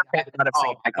 Oh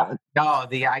my God. No,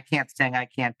 I can't sing, I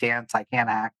can't dance, I can't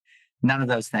act, none of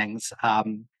those things.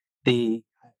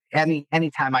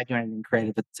 Anytime I do anything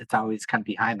creative, it's always kind of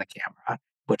behind the camera,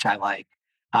 which I like.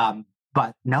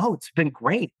 But no, it's been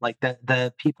great. Like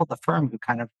the people at the firm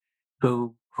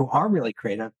who are really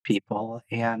creative people,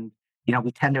 and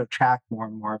we tend to attract more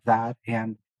and more of that,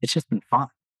 and it's just been fun.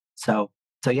 So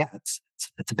yeah, it's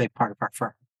a big part of our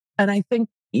firm. And I think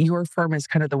your firm is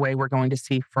kind of the way we're going to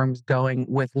see firms going,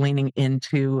 with leaning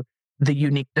into the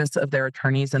uniqueness of their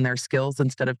attorneys and their skills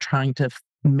instead of trying to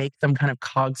make them kind of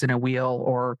cogs in a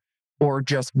wheel, or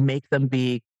just make them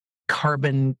be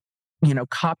carbon,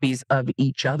 copies of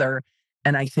each other.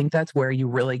 And I think that's where you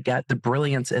really get the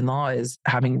brilliance in law, is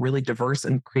having really diverse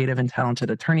and creative and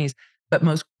talented attorneys. But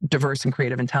most diverse and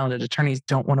creative and talented attorneys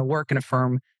don't want to work in a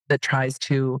firm that tries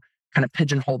to kind of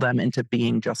pigeonhole them into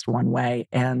being just one way.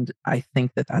 And I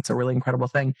think that that's a really incredible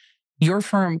thing. Your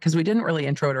firm, because we didn't really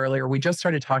intro it earlier, we just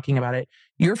started talking about it.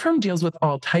 Your firm deals with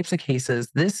all types of cases.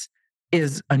 This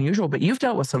is unusual, but you've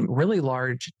dealt with some really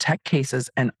large tech cases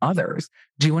and others.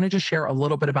 Do you want to just share a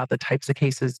little bit about the types of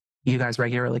cases you guys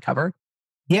regularly cover?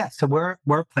 Yeah, so we're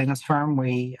a plaintiffs firm.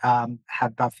 We have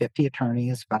about 50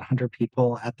 attorneys, about 100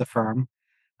 people at the firm,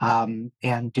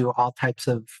 and do all types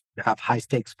of high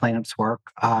stakes plaintiffs work.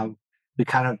 We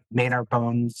kind of made our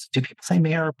bones. Do people say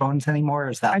made our bones anymore? Or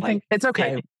is that I think it's okay.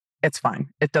 David? It's fine.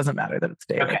 It doesn't matter that it's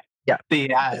David. Okay. Yeah.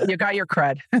 You got your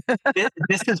cred.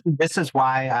 this is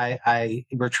why I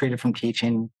retreated from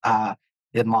teaching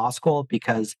in law school,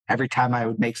 because every time I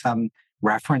would make some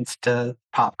reference to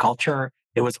pop culture,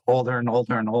 it was older and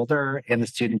older and older, and the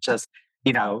students just,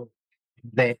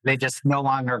 they just no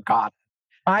longer got it.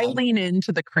 I lean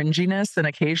into the cringiness, and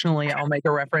occasionally I'll make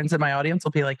a reference, and my audience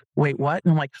will be like, "Wait, what?"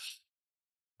 And I'm like,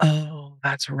 "Oh,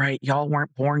 that's right. Y'all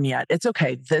weren't born yet. It's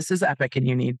okay. This is epic, and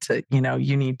you need to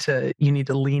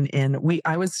lean in."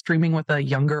 I was streaming with a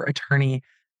younger attorney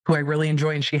who I really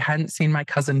enjoy, and she hadn't seen My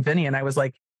Cousin Vinny. And I was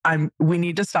like, we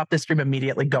need to stop this stream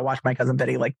immediately. Go watch My Cousin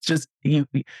Vinny. Like, just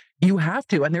you have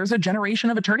to. And there's a generation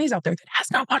of attorneys out there that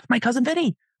has not watched My Cousin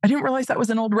Vinny. I didn't realize that was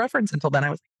an old reference until then. I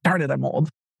was like, darn it, I'm old.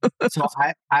 So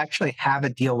I actually have a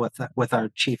deal with our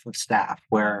chief of staff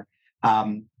where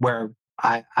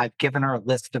I've given her a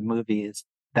list of movies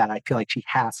that I feel like she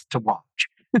has to watch.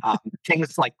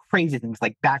 Things like crazy things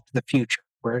like Back to the Future,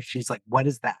 where she's like, "What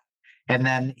is that?" And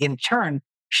then in turn,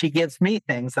 she gives me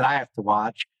things that I have to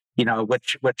watch,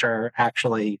 which are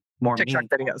actually more TikTok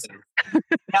meaningful. videos.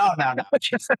 No.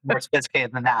 She's more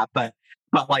sophisticated than that, but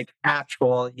like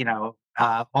actual,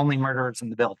 only murderers in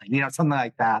the building, something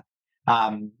like that.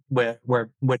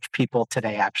 Which people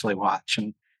today actually watch,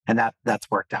 and that's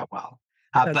worked out well.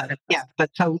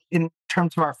 But so in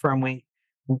terms of our firm, we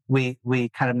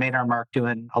kind of made our mark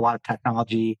doing a lot of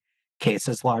technology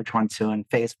cases, large ones suing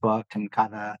Facebook, and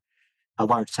got a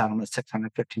large settlement,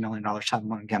 $650 million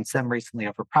settlement against them recently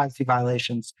over privacy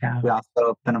violations. Yeah. We also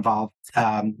have been involved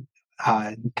in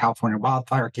California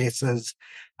wildfire cases.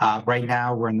 Right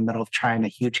now, we're in the middle of trying a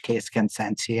huge case against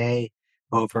NCAA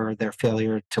over their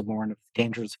failure to warn of the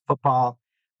dangers of football.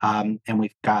 And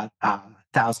we've got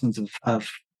thousands of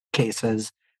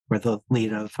cases where the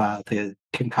lead of the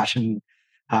concussion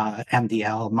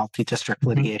MDL multi-district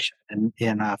litigation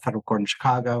in federal court in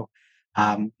Chicago.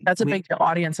 That's a big deal.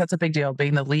 Audience, that's a big deal.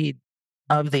 Being the lead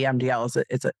of the MDL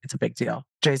it's a big deal.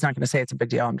 Jay's not going to say it's a big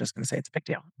deal. I'm just going to say it's a big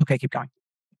deal. Okay, keep going.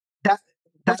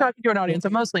 We're talking to an audience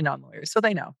of mostly non-lawyers, so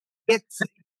they know. It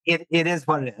is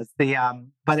what it is.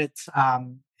 But it's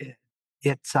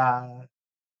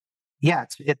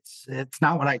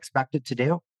not what I expected to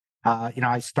do.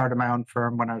 I started my own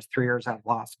firm when I was 3 years out of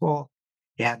law school,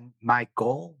 and my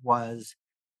goal was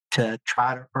to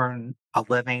try to earn a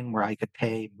living where I could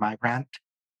pay my rent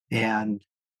and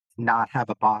not have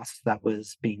a boss that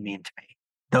was being mean to me.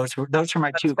 Those were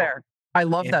my two goals. I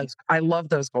love those. I love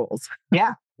those goals.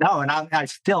 Yeah, no, and I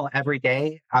still every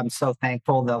day I'm so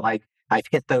thankful that like I've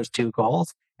hit those two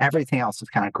goals. Everything else is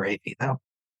kind of gravy, though.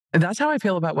 And that's how I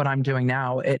feel about what I'm doing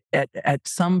now. At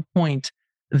some point,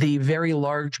 the very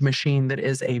large machine that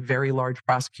is a very large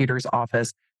prosecutor's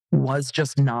office was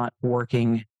just not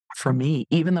working for me.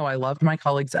 Even though I loved my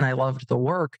colleagues and I loved the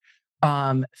work,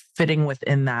 fitting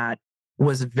within that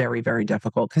was very, very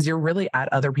difficult because you're really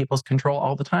at other people's control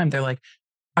all the time. They're like,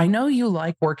 I know you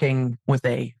like working with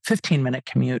a 15-minute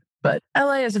commute, but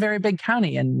LA is a very big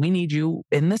county and we need you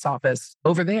in this office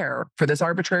over there for this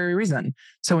arbitrary reason.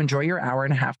 So enjoy your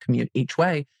hour-and-a-half commute each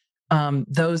way.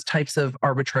 Those types of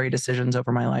arbitrary decisions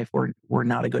over my life were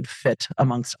not a good fit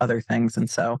amongst other things. And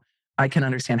so I can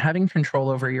understand having control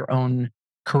over your own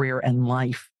career and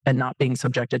life and not being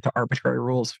subjected to arbitrary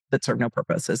rules that serve no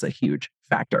purpose is a huge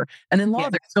factor. And in law,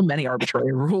 there's so many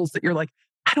arbitrary rules that you're like,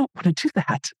 I don't want to do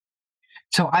that.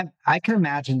 So I can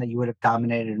imagine that you would have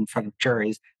dominated in front of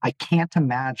juries. I can't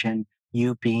imagine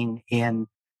you being in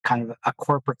kind of a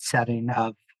corporate setting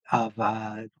of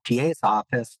a DA's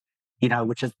office,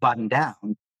 which is buttoned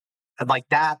down. Like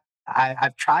that,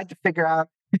 I've tried to figure out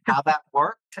how that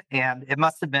worked, and it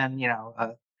must have been,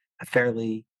 a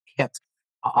fairly hip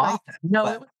office. No,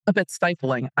 it was a bit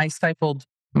stifling. I stifled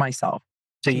myself.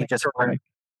 So you just weren't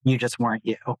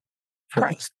you for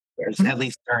those years, at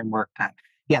least during work time.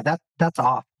 Yeah, that's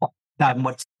awful.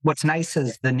 What's nice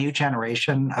is the new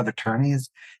generation of attorneys,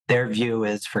 their view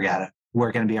is forget it.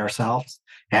 We're going to be ourselves,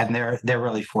 and they're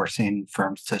really forcing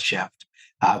firms to shift,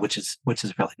 which is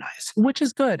really nice. Which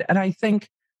is good, and I think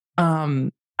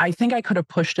I could have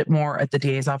pushed it more at the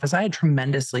DA's office. I had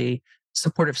tremendously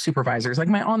supportive supervisors, like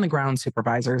my on-the-ground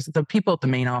supervisors. The people at the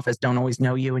main office don't always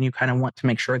know you, and you kind of want to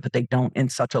make sure that they don't in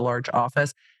such a large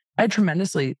office. I had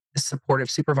tremendously supportive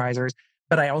supervisors.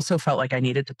 But I also felt like I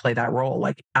needed to play that role.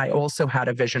 Like I also had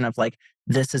a vision of like,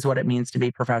 this is what it means to be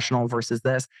professional versus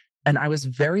this. And I was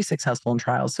very successful in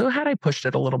trials. So had I pushed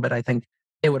it a little bit, I think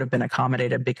it would have been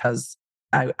accommodated because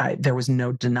there was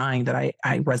no denying that I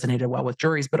resonated well with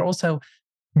juries, but also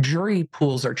jury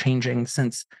pools are changing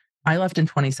since I left in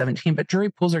 2017, but jury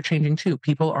pools are changing too.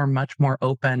 People are much more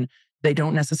open. They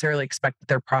don't necessarily expect that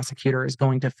their prosecutor is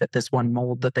going to fit this one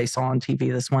mold that they saw on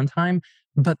TV this one time.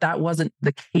 But that wasn't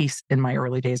the case in my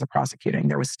early days of prosecuting.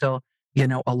 There was still,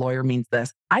 a lawyer means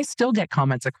this. I still get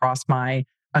comments across my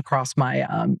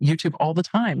YouTube all the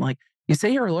time. Like, you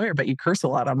say you're a lawyer, but you curse a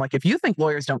lot. I'm like, if you think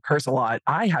lawyers don't curse a lot,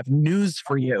 I have news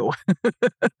for you.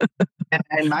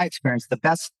 In my experience, the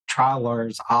best trial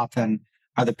lawyers often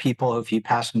are the people who, if you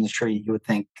pass them the street, you would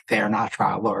think they are not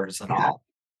trial lawyers at all.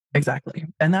 Exactly.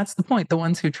 And that's the point. The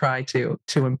ones who try to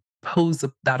impose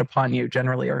that upon you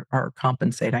generally are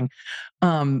compensating.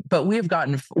 But we've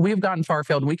gotten far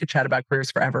afield. We could chat about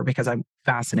careers forever because I'm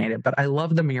fascinated. But I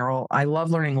love the mural. I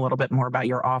love learning a little bit more about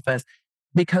your office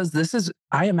because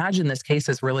I imagine this case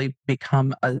has really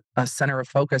become a center of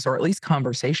focus or at least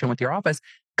conversation with your office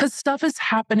because stuff is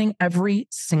happening every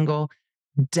single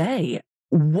day.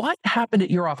 What happened at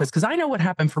your office? Because I know what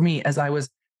happened for me as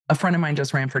a friend of mine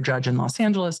just ran for judge in Los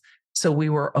Angeles. So we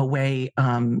were away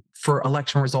for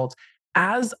election results.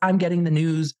 As I'm getting the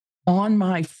news on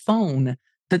my phone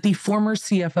that the former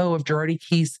CFO of Girardi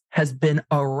Keys has been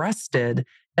arrested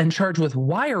and charged with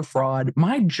wire fraud,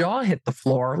 my jaw hit the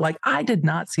floor. Like I did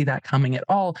not see that coming at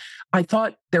all. I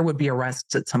thought there would be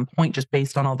arrests at some point just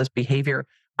based on all this behavior.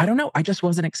 I don't know. I just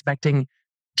wasn't expecting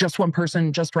just one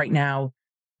person just right now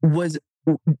was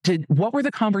what were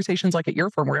the conversations like at your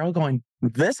firm? Were you all going,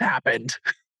 this happened?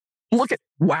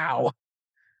 Wow.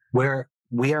 Where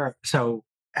we are so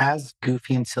as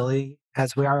goofy and silly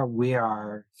as we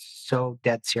are so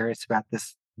dead serious about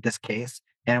this case.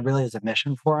 And it really is a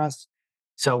mission for us.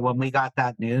 So when we got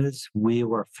that news, we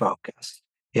were focused.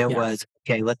 It Yeah. was,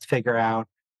 okay, let's figure out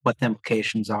what the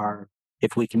implications are.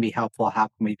 If we can be helpful, how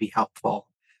can we be helpful?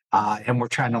 And we're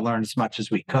trying to learn as much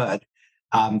as we could.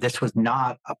 This was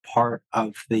not a part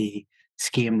of the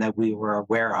scheme that we were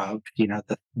aware of. You know,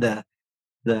 the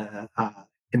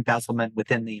embezzlement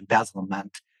within the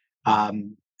embezzlement.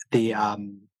 The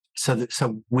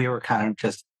so we were kind of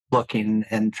just looking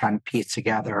and trying to piece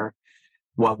together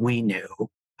what we knew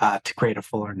to create a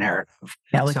fuller narrative.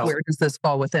 Yeah, like So where does this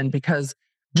fall within? Because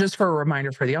just for a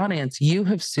reminder for the audience, you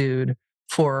have sued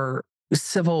for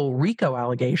civil RICO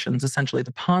allegations, essentially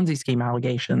the Ponzi scheme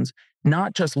allegations,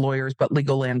 not just lawyers, but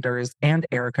legal landers and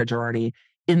Erica Girardi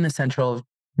in the Central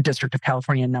District of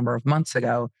California a number of months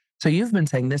ago. So you've been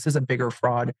saying this is a bigger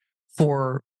fraud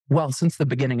for, well, since the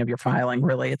beginning of your filing,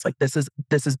 really. It's like this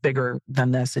is bigger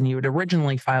than this. And you had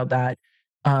originally filed that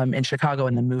in Chicago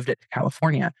and then moved it to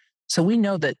California. So we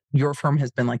know that your firm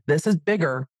has been like, this is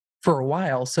bigger for a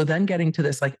while. So then getting to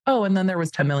this, like, oh, and then there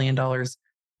was $10 million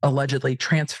allegedly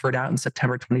transferred out in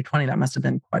September 2020. That must have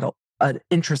been quite an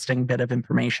interesting bit of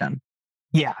information.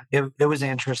 yeah, it was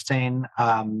interesting.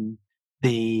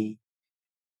 The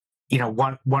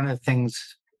one of the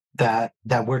things that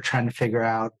we're trying to figure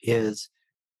out is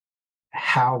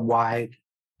how wide,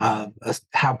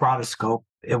 how broad a scope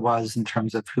it was in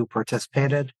terms of who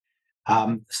participated.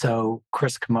 So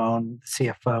Chris Camone,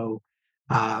 CFO,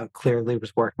 clearly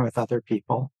was working with other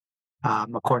people.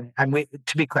 And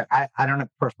to be clear, I don't have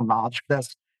personal knowledge of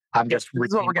this. I'm just This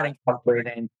is what we're getting.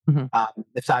 reading. Mhm.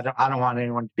 If I don't want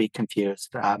anyone to be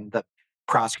confused. The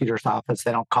prosecutor's office,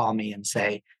 they don't call me and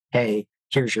say, "Hey,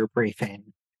 here's your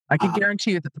briefing." I can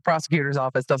guarantee you that the prosecutor's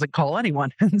office doesn't call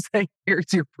anyone and say,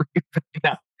 here's your briefing.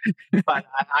 No, but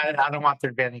I don't want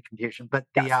there to be any confusion. But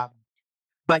Yes.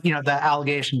 the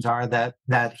allegations are that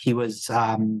he was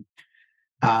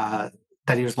that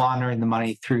he was laundering the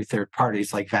money through third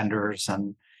parties like vendors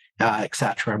and et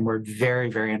cetera. And we're very,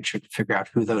 very interested to figure out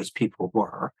who those people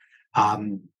were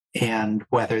and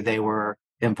whether they were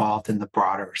involved in the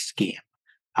broader scheme.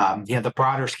 The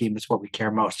broader scheme is what we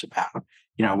care most about,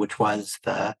 which was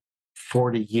the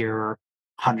 40-year,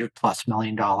 $100+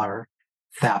 million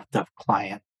theft of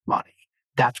client money.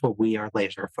 That's what we are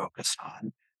laser focused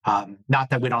on. Not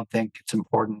that we don't think it's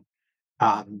important,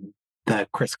 the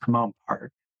Chris Camone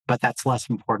part, but that's less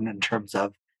important in terms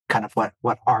of kind of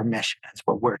what our mission is,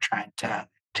 what we're trying to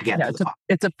get Yeah, to the bottom.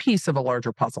 it's a piece of a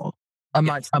larger puzzle,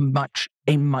 Yes.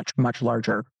 much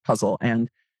larger puzzle. And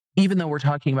even though we're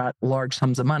talking about large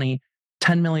sums of money,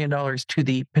 $10 million to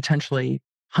the potentially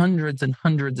hundreds and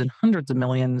hundreds and hundreds of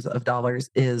millions of dollars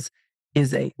it's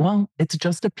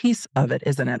just a piece of it,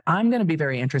 isn't it? I'm going to be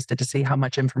very interested to see how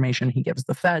much information he gives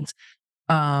the feds.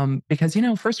 Because,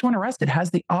 first one arrested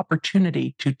has the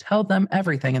opportunity to tell them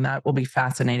everything. And that will be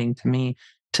fascinating to me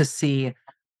to see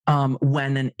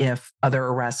when and if other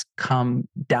arrests come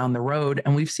down the road.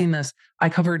 And we've seen this.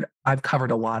 I've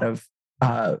covered a lot of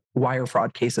wire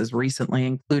fraud cases recently,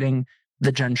 including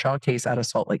the Jen Shaw case out of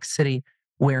Salt Lake City,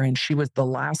 wherein she was the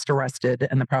last arrested,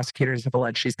 and the prosecutors have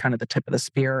alleged she's kind of the tip of the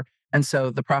spear. And so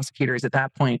the prosecutors at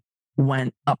that point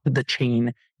went up the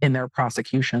chain in their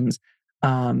prosecutions,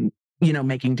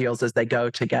 making deals as they go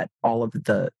to get all of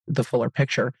the fuller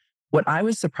picture. What I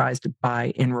was surprised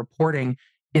by in reporting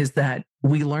is that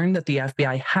we learned that the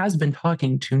FBI has been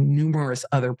talking to numerous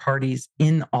other parties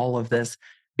in all of this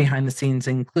behind the scenes,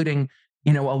 including,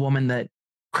 a woman that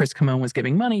Chris Camone was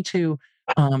giving money to,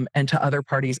 and to other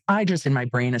parties. I just in my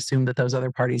brain assumed that those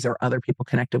other parties are other people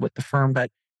connected with the firm, but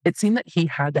it seemed that he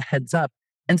had the heads up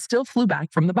and still flew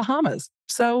back from the Bahamas.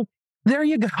 So There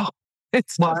you go.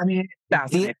 It's Well, just I mean,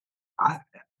 fascinating. I,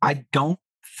 I don't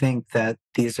think that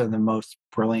these are the most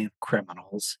brilliant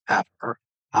criminals ever.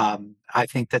 I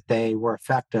think that they were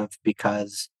effective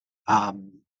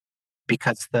um,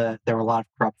 because there were a lot of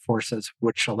corrupt forces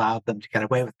which allowed them to get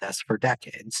away with this for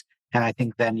decades. And I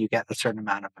think then you get a certain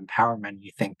amount of empowerment.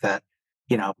 You think that,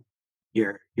 you know,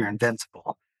 you're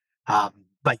invincible.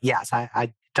 But yes,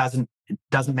 it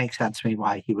doesn't make sense to me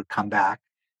why he would come back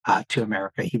to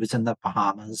America. He was in the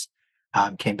Bahamas,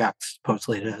 came back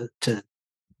supposedly to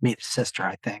meet his sister,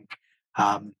 I think.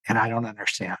 And I don't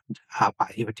understand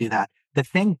why he would do that. The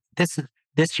thing, this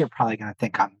you're probably going to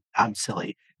think I'm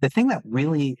silly. The thing that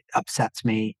really upsets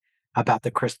me about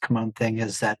the Chris Kimon thing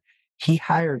is that he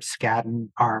hired Skadden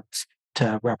Arps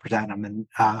to represent him, and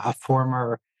a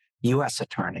former U.S.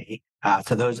 attorney.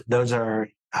 So those are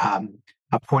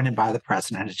appointed by the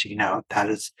president, as you know. That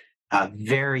is a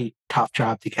very tough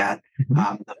job to get.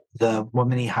 The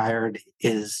woman he hired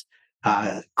is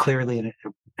clearly an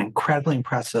incredibly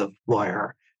impressive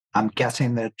lawyer. I'm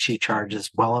guessing that she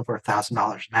charges well over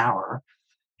 $1,000 an hour.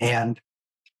 And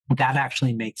that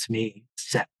actually makes me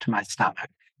sick to my stomach.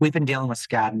 We've been dealing with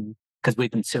Skadden because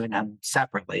we've been suing him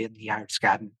separately, and he hired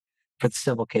Skadden for the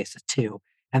civil cases too.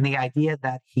 And the idea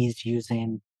that he's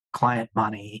using client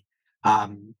money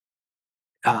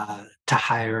to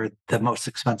hire the most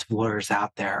expensive lawyers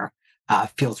out there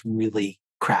feels really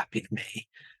crappy to me.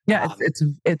 Yeah,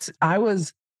 Um,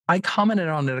 I commented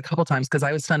on it a couple times because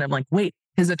I was stunned. I'm like, wait,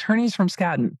 his attorney's from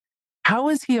Skadden. How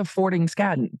is he affording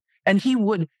Skadden? And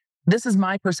this is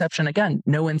my perception, again,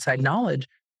 no inside knowledge.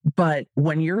 But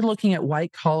when you're looking at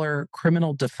white collar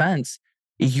criminal defense,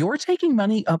 you're taking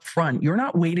money up front. You're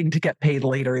not waiting to get paid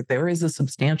later. There is a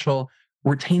substantial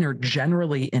retainer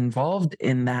generally involved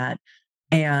in that.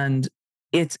 And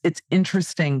it's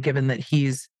interesting given that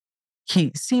he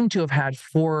seemed to have had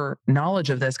foreknowledge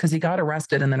of this because he got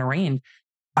arrested and then arraigned.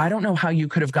 I don't know how you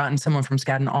could have gotten someone from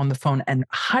Skadden on the phone and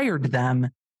hired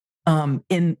them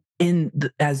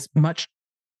as much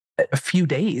a few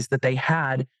days that they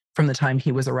had from the time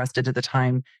he was arrested to the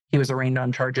time he was arraigned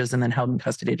on charges and then held in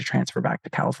custody to transfer back to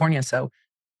California. So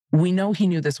we know he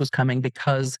knew this was coming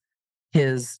because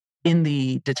in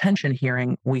the detention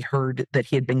hearing, we heard that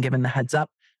he had been given the heads up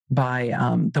by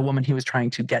the woman he was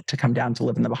trying to get to come down to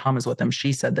live in the Bahamas with him.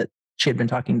 She said that she had been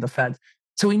talking to the feds.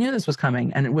 So we knew this was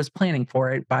coming and it was planning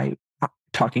for it by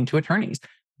talking to attorneys,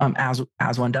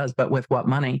 as one does, but with what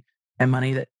money? And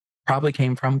money that probably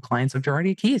came from clients of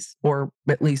Girardi Keys, or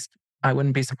at least I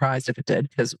wouldn't be surprised if it did,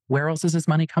 because where else is this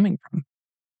money coming from?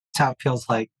 That's how it feels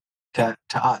like to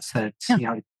us. That it's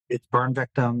Yeah. it's burn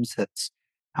victims. It's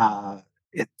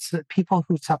people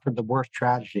who suffered the worst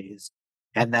tragedies,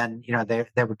 and then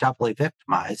they were doubly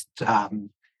victimized. And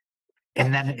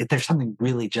then there's something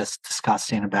really just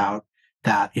disgusting about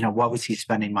that. What was he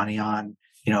spending money on?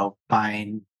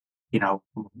 Buying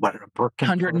what a Birkin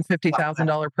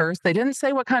 $150,000 purse. They didn't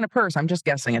say what kind of purse. I'm just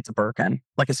guessing it's a Birkin,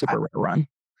 like a super rare run.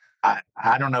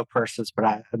 I don't know purses, but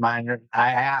I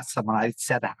asked someone. I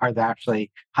said, "Are there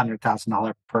actually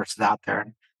 $100,000 purses out there?"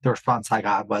 And the response I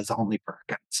got was only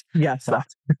Birkins. Yes, So,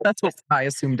 that's what I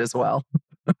assumed as well.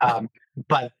 um,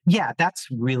 but yeah, that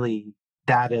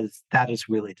is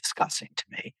really disgusting to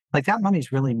me. Like that money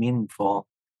is really meaningful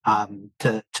to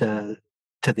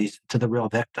the real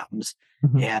victims,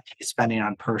 and he's spending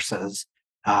on purses.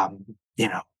 Um, you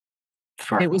know,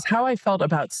 for It was how I felt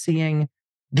about seeing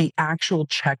the actual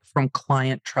check from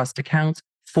client trust accounts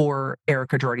for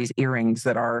Erica Girardi's earrings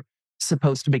that are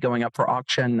supposed to be going up for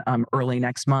auction early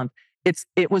next month.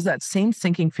 It was that same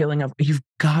sinking feeling of you've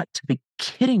got to be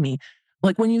kidding me.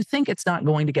 Like when you think it's not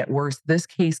going to get worse, this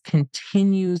case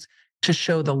continues to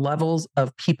show the levels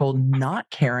of people not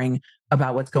caring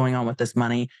about what's going on with this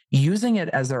money, using it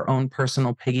as their own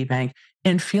personal piggy bank,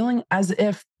 and feeling as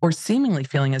if, or seemingly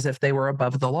feeling as if they were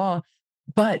above the law.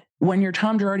 But when you're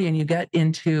Tom Girardi and you get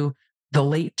into the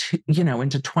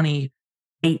into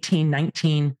 2018,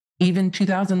 19, even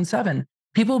 2007,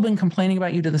 people have been complaining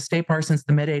about you to the state bar since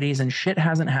the mid 80s and shit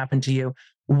hasn't happened to you.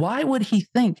 Why would he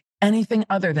think anything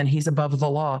other than he's above the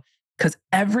law? Because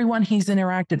everyone he's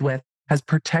interacted with has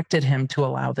protected him to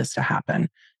allow this to happen.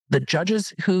 The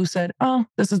judges who said, oh,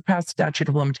 this is past statute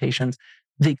of limitations,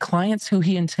 the clients who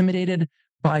he intimidated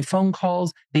by phone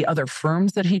calls, the other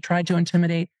firms that he tried to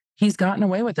intimidate, he's gotten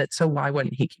away with it. So why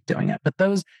wouldn't he keep doing it? But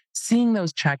seeing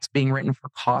those checks being written for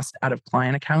cost out of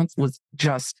client accounts was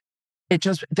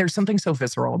there's something so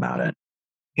visceral about it.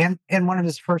 And one of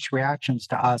his first reactions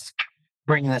to us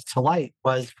bringing this to light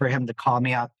was for him to call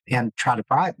me up and try to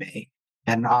bribe me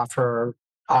and offer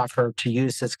to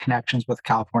use his connections with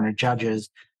California judges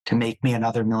to make me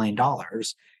another $1 million.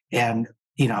 And,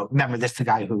 remember this is the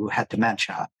guy who had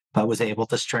dementia, but was able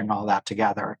to string all that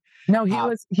together. No,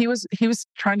 Uh, he was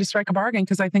trying to strike a bargain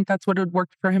because I think that's what had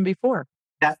worked for him before.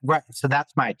 right. So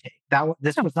that's my take.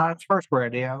 This Yeah. was not his first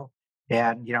rodeo.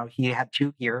 And, he had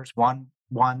 2 years. One,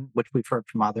 which we've heard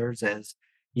from others, is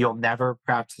you'll never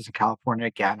practice in California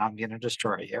again. I'm going to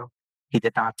destroy you. He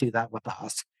did not do that with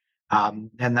us.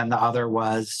 And then the other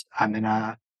was, I'm going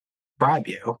to bribe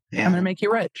you. I'm going to And make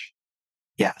you rich.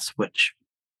 yes, which,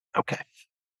 okay.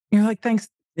 You're like, thanks.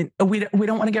 We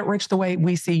don't want to get rich the way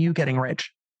we see you getting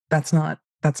rich. That's not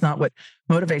what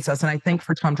motivates us. And I think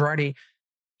for Tom Girardi,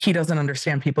 he doesn't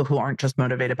understand people who aren't just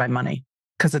motivated by money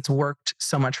because it's worked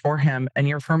so much for him. And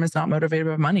your firm is not motivated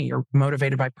by money. You're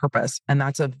motivated by purpose. And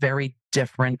that's a very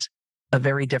different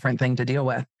thing to deal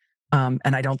with. And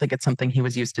I don't think it's something he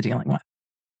was used to dealing with.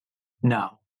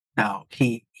 No.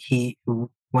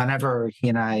 Whenever he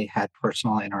and I had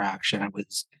personal interaction, it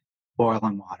was oil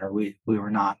and water. We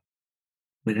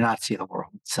did not see the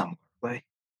world similarly.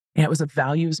 Yeah, it was a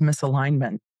values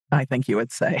misalignment, I think you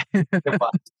would say. It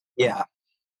was. Yeah.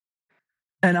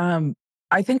 And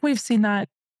I think we've seen that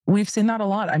a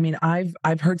lot. I mean,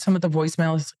 I've heard some of the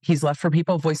voicemails he's left for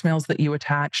people, voicemails that you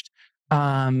attached.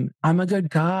 I'm a good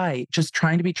guy, just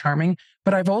trying to be charming.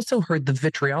 But I've also heard the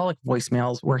vitriolic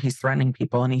voicemails where he's threatening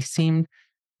people, and he seemed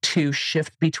to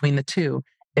shift between the two.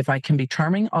 If I can be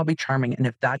charming, I'll be charming. And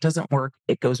if that doesn't work,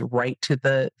 it goes right to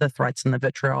the threats and the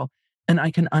vitriol. And I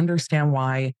can understand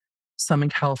why some in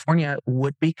California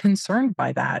would be concerned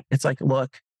by that. It's like,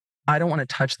 look, I don't want to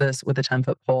touch this with a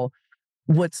 10-foot pole.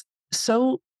 What's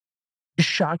so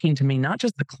shocking to me, not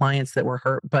just the clients that were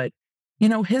hurt, but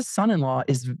his son-in-law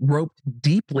is roped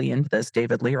deeply into this,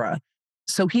 David Lira.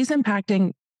 So he's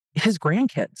impacting his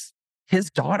grandkids, his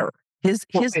daughter, his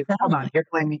Wait, hold family.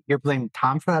 on. You're blaming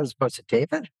Tom for that as opposed to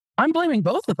David? I'm blaming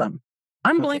both of them.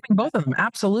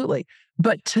 Absolutely.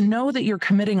 But to know that you're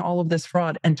committing all of this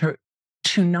fraud and to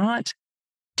not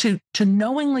to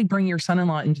knowingly bring your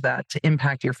son-in-law into that to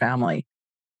impact your family.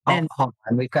 And hold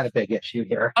on, we've got a big issue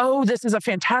here. Oh, this is a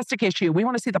fantastic issue. We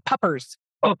want to see the puppers.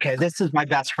 Okay, this is my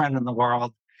best friend in the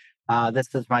world.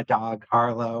 This is my dog,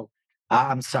 Arlo.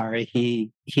 I'm sorry.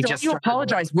 He Don't just you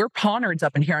apologize. We're Pawnards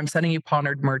up in here. I'm sending you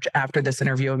Pawnard merch after this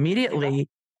interview immediately.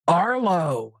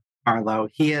 Arlo.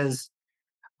 He is.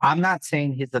 I'm not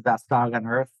saying he's the best dog on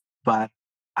earth, but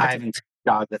I'm a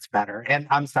dog that's better. And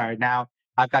I'm sorry. Now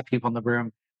I've got people in the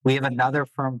room. We have another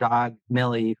firm dog,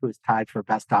 Millie, who's tied for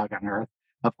best dog on earth.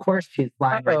 Of course, she's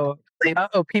flying. People. I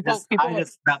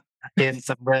just stuck in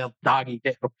some real doggy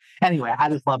do. Anyway, I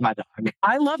just love my dog.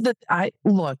 I love that.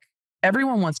 Look.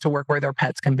 Everyone wants to work where their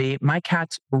pets can be. My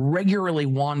cats regularly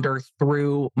wander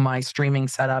through my streaming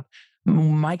setup.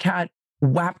 My cat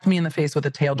whapped me in the face with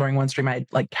a tail during one stream. I had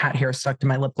like cat hair stuck to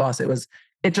my lip gloss.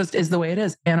 It just is the way it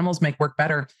is. Animals make work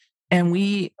better.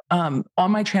 And on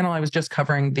my channel, I was just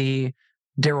covering the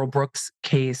Darrell Brooks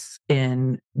case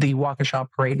in the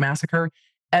Waukesha Parade massacre.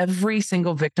 Every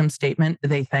single victim statement,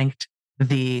 they thanked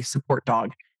the support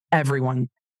dog. Everyone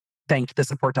thanked the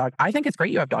support dog. I think it's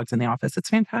great you have dogs in the office. It's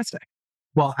fantastic.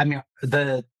 Well, I mean,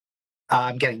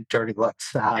 I'm getting dirty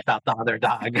looks about the other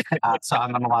dog, so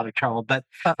I'm in a lot of trouble. But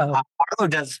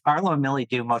Arlo and Millie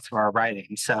do most of our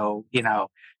writing, so here's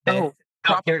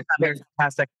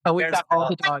fantastic. Oh, we've got all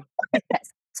the dogs.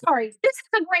 Sorry, this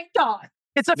is a great dog.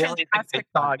 It's a fantastic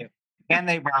dog, and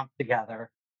they romp together.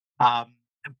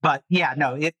 But yeah,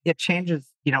 no, it changes.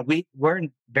 We're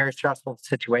in very stressful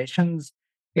situations,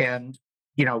 and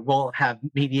we'll have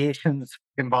mediations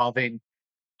involving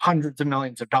hundreds of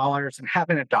millions of dollars, and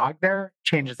having a dog there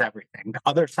changes everything. The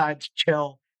other side's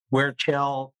chill, we're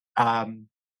chill, and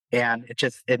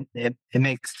it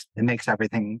makes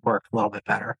everything work a little bit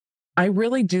better. I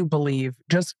really do believe.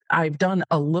 I've done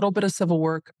a little bit of civil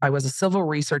work. I was a civil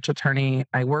research attorney.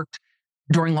 I worked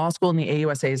during law school in the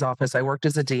AUSA's office. I worked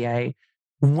as a DA.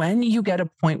 When you get a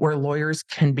point where lawyers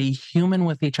can be human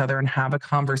with each other and have a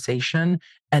conversation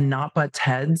and not butt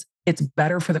heads, it's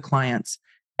better for the clients.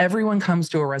 Everyone comes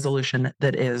to a resolution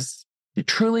that is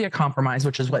truly a compromise,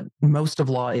 which is what most of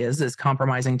law is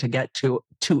compromising to get to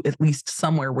at least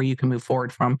somewhere where you can move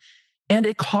forward from. And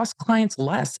it costs clients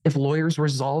less if lawyers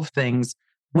resolve things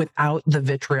without the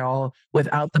vitriol,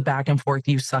 without the back and forth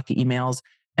you suck emails,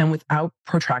 and without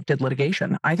protracted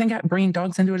litigation. I think bringing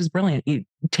dogs into it is brilliant. You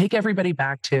take everybody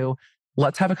back to,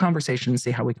 let's have a conversation and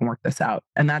see how we can work this out.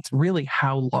 And that's really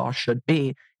how law should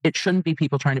be. It shouldn't be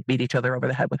people trying to beat each other over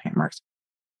the head with hammers.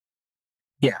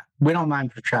 Yeah, we don't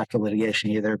mind protracted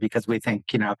litigation either, because we think,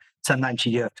 sometimes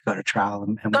you do have to go to trial.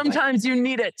 And sometimes you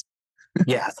need it.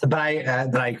 Yes, but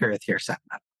I agree with your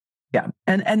sentiment. Yeah.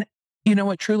 And You know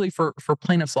what? Truly, for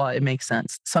plaintiff's law, it makes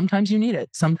sense. Sometimes you need it.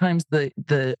 Sometimes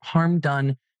the harm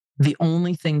done, the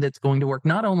only thing that's going to work,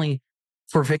 not only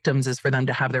for victims, is for them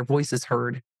to have their voices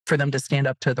heard, for them to stand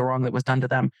up to the wrong that was done to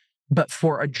them, but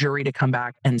for a jury to come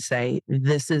back and say,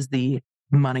 this is the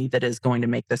money that is going to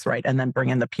make this right, and then bring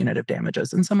in the punitive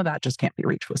damages. And some of that just can't be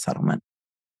reached with settlement.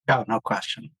 Oh, no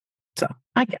question. So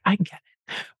I get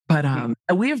it. But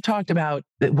we have talked about,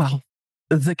 well,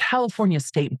 the California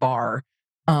State Bar.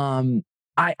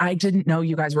 I didn't know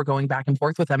you guys were going back and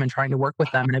forth with them and trying to work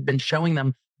with them, and have been showing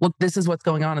them, look, this is what's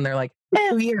going on. And they're like,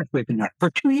 2 years we've been doing it. For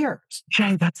 2 years.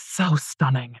 Jay, that's so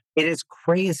stunning. It is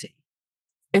crazy.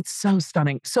 It's so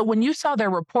stunning. So when you saw their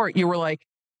report, you were like,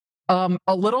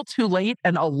 a little too late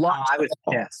and a lot. I was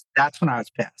pissed. That's when I was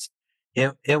pissed.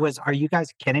 It was, are you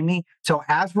guys kidding me? So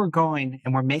as we're going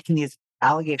and we're making these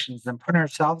allegations and putting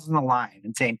ourselves in the line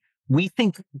and saying, we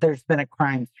think there's been a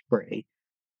crime spree.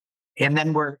 And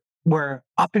then we're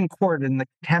up in court in the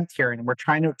contempt hearing and we're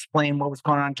trying to explain what was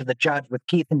going on to the judge with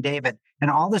Keith and David.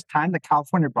 And all this time, the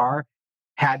California Bar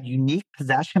had unique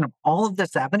possession of all of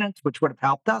this evidence, which would have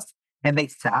helped us. And they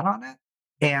sat on it.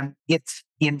 And it's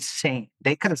insane.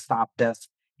 They could have stopped this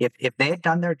if they had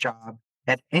done their job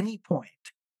at any point.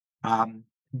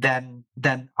 Then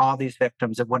all these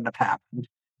victims, it wouldn't have happened.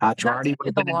 Girardi would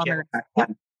have been in jail back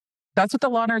then. That's what the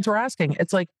law nerds were asking.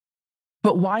 It's like,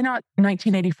 but why not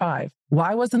 1985?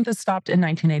 Why wasn't this stopped in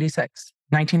 1986?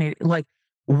 1980? Like,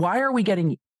 why are we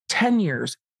getting 10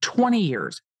 years, 20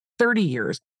 years, 30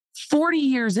 years, 40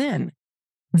 years in?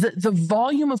 The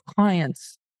volume of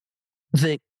clients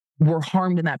that were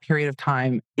harmed in that period of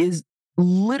time is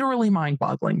literally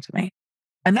mind-boggling to me.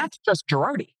 And that's just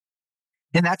Girardi.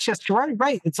 And that's just Girardi,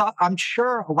 right? I'm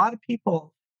sure a lot of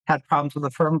people had problems with the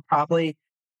firm, probably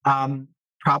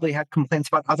had complaints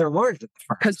about other lawyers at the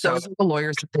firm. Because those are the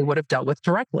lawyers that they would have dealt with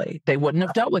directly. They wouldn't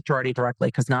have dealt with Girardi directly,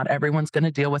 because not everyone's going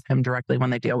to deal with him directly when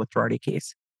they deal with Girardi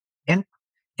case. And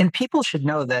people should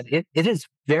know that it is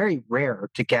very rare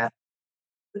to get,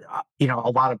 a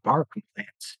lot of bar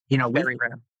complaints. Very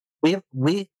rare.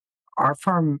 Our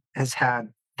firm has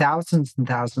had thousands and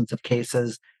thousands of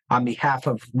cases on behalf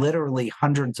of literally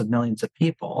hundreds of millions of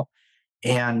people.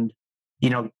 And, you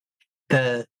don't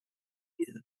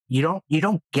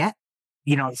get,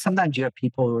 sometimes you have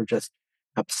people who are just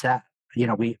upset.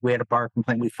 We had a bar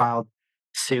complaint. We filed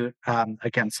suit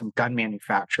against some gun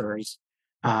manufacturers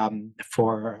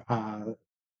for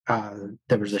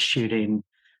there was a shooting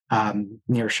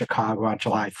near Chicago on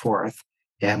July 4th.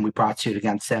 And we brought suit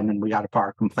against them, and we got a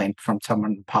bar complaint from someone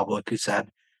in the public who said,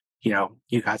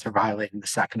 you guys are violating the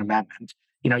Second Amendment.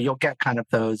 You'll get kind of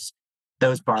those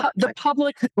bar. The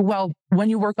public, well, when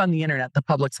you work on the internet, the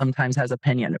public sometimes has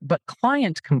opinion, but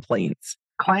client complaints,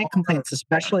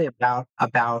 especially about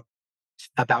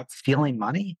stealing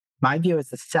money. My view is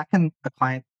the second a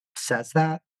client says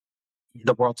that,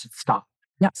 the world should stop.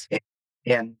 Yes.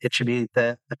 And it should be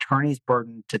the attorney's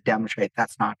burden to demonstrate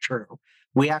that's not true.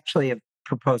 We actually have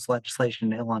proposed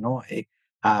legislation in Illinois,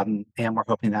 and we're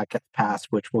hoping that gets passed,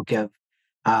 which will give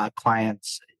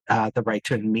clients the right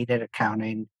to immediate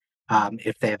accounting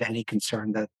if they have any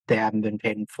concern that they haven't been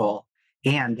paid in full.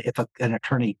 And if an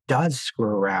attorney does screw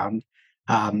around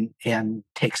and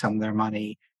take some of their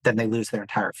money, then they lose their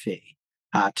entire fee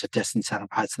to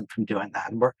disincentivize them from doing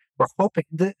that. And we're hoping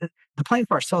the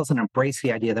plaintiff ourselves and embrace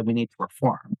the idea that we need to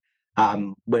reform,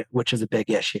 which is a big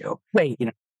issue. Wait,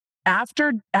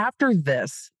 after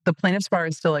this, the plaintiff's bar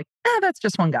is still like, that's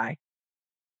just one guy.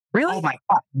 Really? Oh my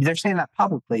God, they're saying that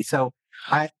publicly. So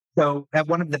at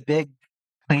one of the big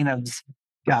plaintiffs'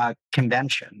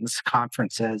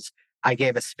 conferences, I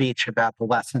gave a speech about the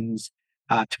lessons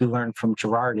to be learned from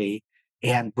Girardi,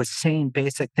 and was saying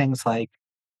basic things like,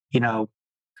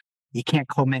 you can't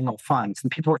commingle funds.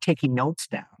 And people were taking notes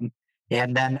down.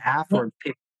 And then afterward,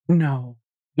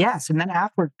 Yes. And then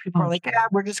afterward, people are like,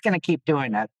 we're just going to keep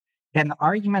doing it. And the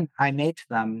argument I made to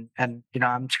them, and,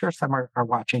 I'm sure some are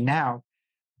watching now,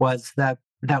 was that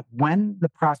when the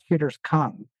prosecutors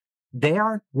come, they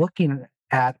aren't looking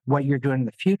at what you're doing in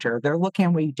the future. They're looking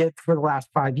at what you did for the last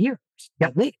 5 years,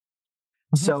 at least.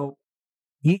 Mm-hmm. So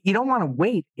you don't want to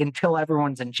wait until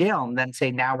everyone's in jail and then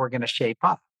say, now we're going to shape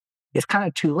up. It's kind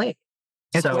of too late.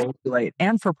 It's too late.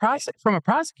 And from a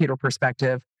prosecutor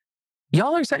perspective,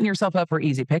 y'all are setting yourself up for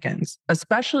easy pickings,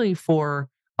 especially for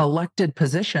elected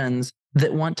positions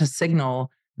that want to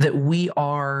signal that we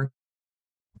are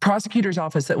prosecutor's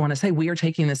office, that want to say, we are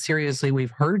taking this seriously.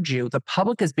 We've heard you. The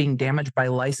public is being damaged by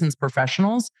licensed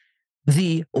professionals.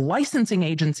 The licensing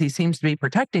agency seems to be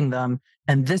protecting them,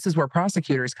 And this is where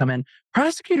prosecutors come in.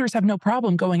 Prosecutors have no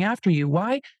problem going after you.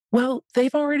 Why? Well, they've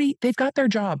got their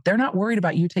job. They're not worried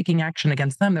about you taking action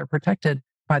against them. They're protected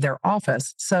by their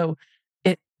office. So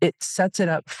it sets it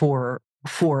up for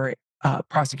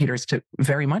prosecutors to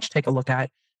very much take a look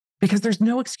at, because there's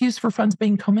no excuse for funds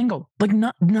being commingled. Like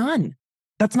none.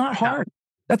 That's not hard.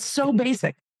 That's so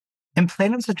basic. And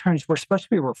plaintiff's attorneys, we're supposed to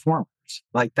be reformers.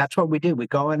 Like, that's what we do. We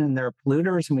go in and they're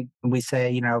polluters, and we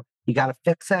say, you got to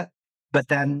fix it. But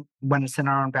then when it's in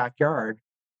our own backyard,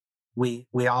 we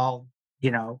all,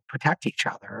 protect each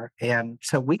other. And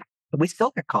so we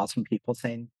still get calls from people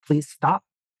saying, please stop.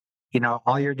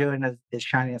 All you're doing is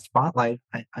shining a spotlight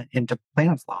into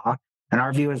plaintiff's law. And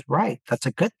our view is right. That's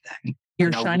a good thing.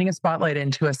 You're shining a spotlight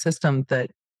into a system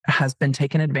that has been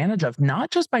taken advantage of, not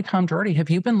just by Tom Girardi. Have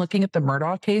you been looking at the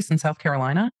Murdaugh case in South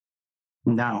Carolina?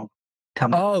 No. Tell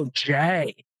me. Oh,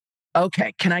 Jay.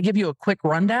 Okay. Can I give you a quick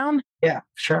rundown? Yeah,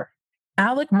 sure.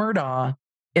 Alec Murdaugh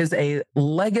is a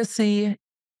legacy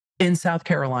in South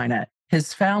Carolina.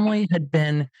 His family had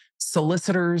been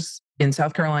solicitors in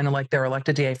South Carolina, like their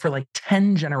elected DA, for like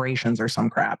 10 generations or some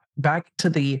crap, back to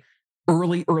the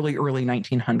early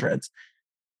 1900s.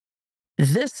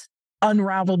 This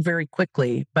unraveled very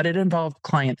quickly, but it involved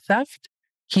client theft.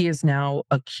 He is now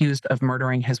accused of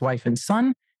murdering his wife and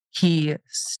son. He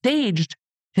staged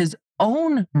his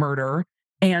own murder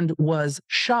and was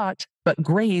shot, but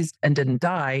grazed and didn't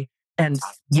die. And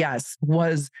yes,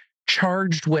 was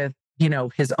charged with,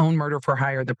 his own murder for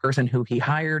hire, the person who he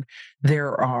hired.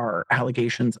 There are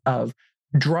allegations of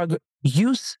drug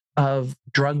use, of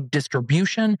drug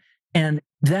distribution. And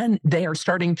then they are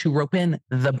starting to rope in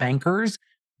the bankers,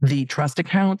 the trust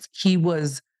accounts. He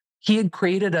had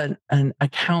created an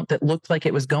account that looked like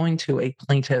it was going to a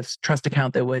plaintiff's trust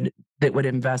account that would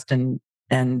invest in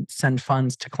and send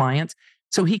funds to clients.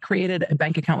 So he created a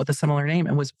bank account with a similar name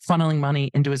and was funneling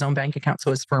money into his own bank account so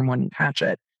his firm wouldn't catch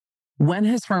it. When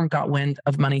his firm got wind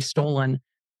of money stolen,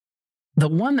 the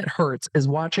one that hurts is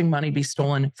watching money be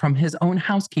stolen from his own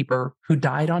housekeeper who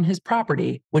died on his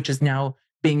property, which is now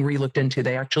being re-looked into.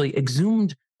 They actually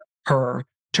exhumed her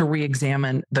to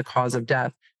re-examine the cause of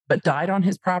death, but died on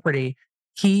his property.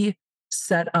 He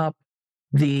set up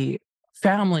the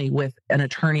family with an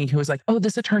attorney who was like, oh,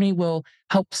 this attorney will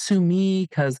help sue me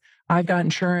because I've got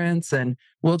insurance and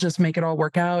we'll just make it all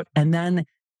work out. And then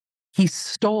he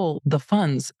stole the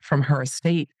funds from her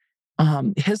estate.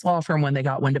 His law firm, when they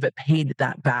got wind of it, paid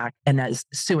that back and is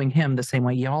suing him the same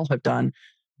way y'all have done.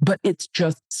 But it's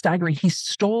just staggering. He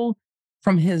stole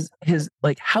from his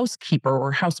like housekeeper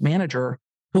or house manager,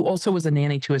 who also was a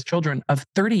nanny to his children, of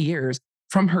 30 years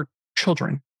from her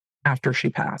children after she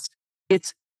passed.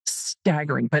 It's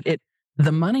staggering, but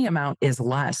the money amount is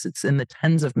less. It's in the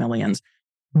tens of millions,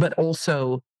 but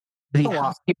also the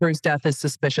housekeeper's death is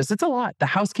suspicious. It's a lot. The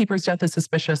housekeeper's death is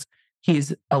suspicious.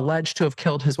 He's alleged to have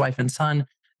killed his wife and son.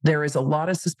 There is a lot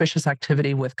of suspicious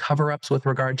activity with cover-ups with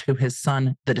regard to his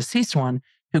son, the deceased one,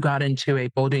 who got into a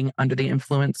boating under the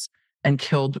influence and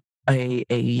killed a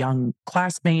young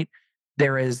classmate.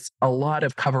 There is a lot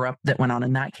of cover-up that went on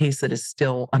in that case that is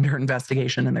still under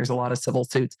investigation, and there's a lot of civil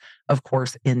suits, of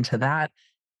course, into that.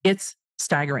 It's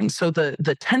staggering. So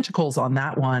the tentacles on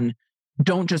that one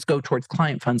don't just go towards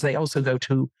client funds. They also go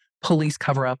to police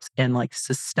cover-ups and like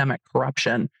systemic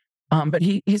corruption. But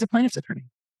he's a plaintiff's attorney.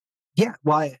 Yeah,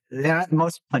 well,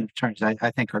 most plaintiff's attorneys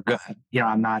I think are good.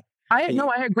 I'm not. I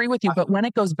agree with you. But when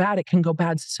it goes bad, it can go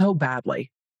bad so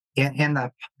badly. And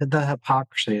the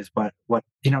hypocrisy is what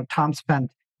Tom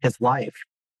spent his life,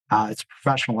 his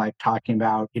professional life, talking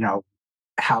about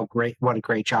what a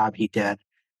great job he did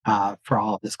for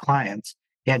all of his clients,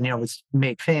 and it was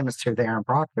made famous through the Aaron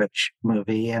Brockovich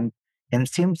movie, and it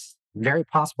seems very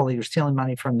possible he was stealing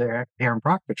money from the Aaron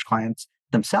Brockovich clients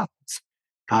themselves,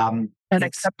 and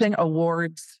accepting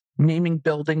awards, naming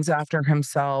buildings after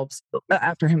himself.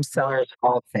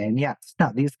 Hall of Fame, yes.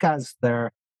 No, these guys,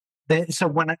 so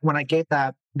when I gave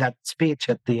that speech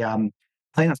at the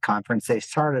plaintiffs conference, they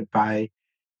started by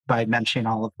mentioning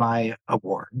all of my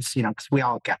awards, because we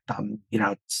all get them,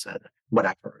 it's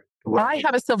whatever. I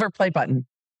have a silver play button.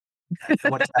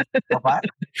 What is that? What?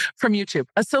 From YouTube,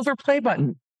 a silver play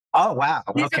button. Oh, wow.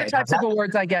 These are the types of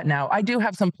awards I get now. I do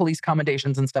have some police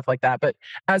commendations and stuff like that, but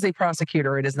as a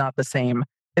prosecutor, it is not the same.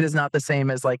 It is not the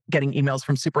same as like getting emails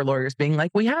from super lawyers being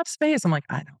like, we have space. I'm like,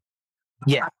 I know.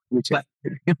 Yeah.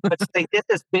 But they did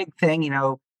this big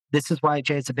thing, this is why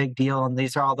Jay's a big deal, and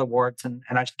these are all the awards. And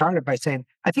I started by saying,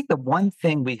 I think the one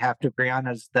thing we have to agree on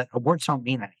is that awards don't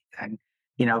mean anything.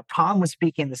 Tom was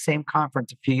speaking at the same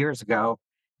conference a few years ago,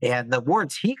 and the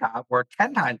awards he got were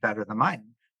 10 times better than mine.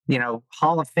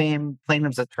 Hall of Fame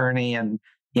plaintiff's attorney, and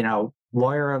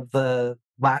lawyer of the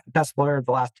best lawyer of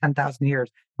the last 10,000 years,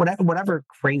 whatever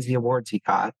crazy awards he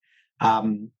got.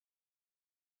 Um,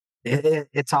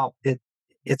 it's all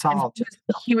it's And all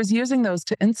he was using those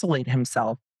to insulate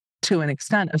himself to an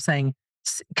extent of saying,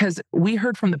 because we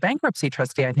heard from the bankruptcy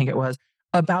trustee, I think it was,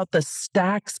 about the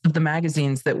stacks of the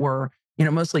magazines that were,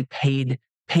 mostly paid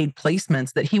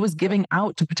placements that he was giving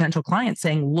out to potential clients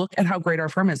saying, look at how great our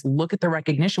firm is. Look at the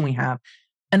recognition we have.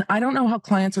 And I don't know how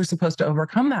clients are supposed to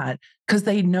overcome that because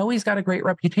they know he's got a great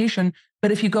reputation.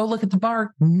 But if you go look at the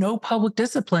bar, no public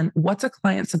discipline, what's a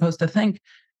client supposed to think?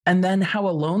 And then how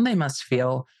alone they must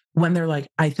feel when they're like,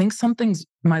 I think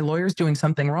my lawyer's doing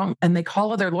something wrong. And they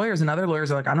call other lawyers and other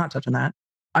lawyers are like, I'm not touching that.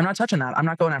 I'm not touching that. I'm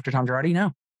not going after Tom Girardi.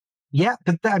 No. Yeah,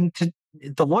 but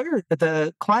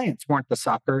the clients weren't the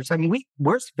suckers. I mean,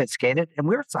 we're sophisticated and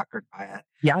we're suckered by it.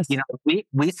 Yes.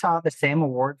 We saw the same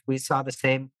awards. We saw the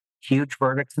same huge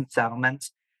verdicts and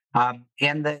settlements,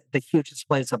 and the huge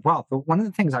displays of wealth. But one of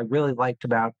the things I really liked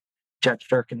about Judge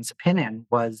Durkins' opinion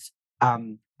was,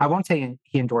 I won't say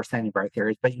he endorsed any of our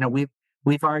theories, but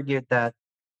we've argued that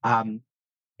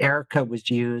Erica was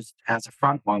used as a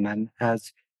front woman,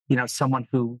 as someone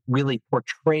who really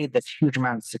portrayed this huge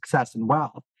amount of success and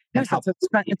wealth. Yes,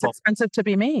 it's expensive to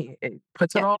be me. It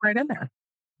puts it all right in there.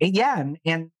 Yeah,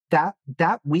 and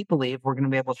that we believe we're going to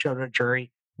be able to show to a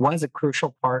jury was a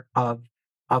crucial part of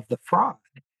the fraud.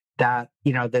 That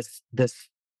this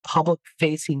public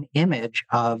facing image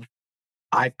of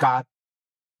I've got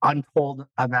untold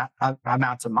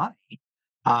amounts of money,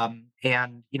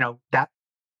 and that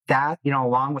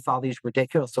along with all these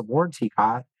ridiculous awards he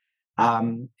got,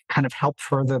 kind of helped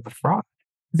further the fraud.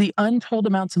 The untold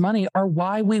amounts of money are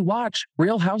why we watch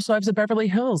Real Housewives of Beverly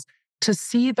Hills, to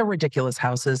see the ridiculous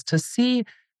houses, to see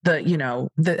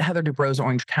the Heather Dubrow's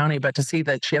Orange County, but to see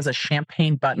that she has a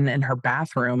champagne button in her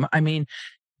bathroom. I mean,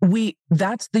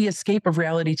 that's the escape of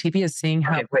reality TV, is seeing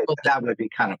how that would be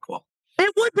kind of cool.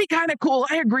 It would be kind of cool.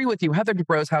 I agree with you. Heather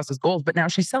Dubrow's house is gold, but now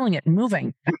she's selling it and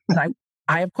moving. And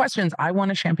I have questions. I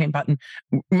want a champagne button.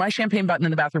 My champagne button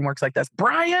in the bathroom works like this.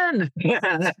 Brian,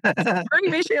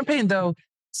 bring me champagne. Though,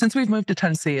 since we've moved to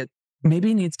Tennessee, it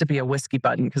maybe needs to be a whiskey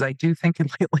button, because I do think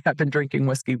lately I've been drinking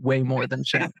whiskey way more than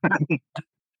champagne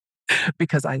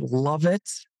because I love it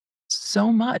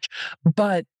so much.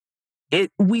 But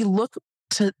we look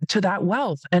to that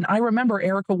wealth. And I remember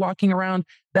Erica walking around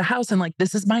the house and like,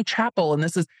 this is my chapel. And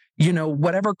this is,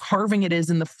 whatever carving it is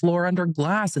in the floor under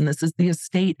glass. And this is the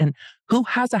estate. And who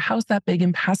has a house that big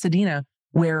in Pasadena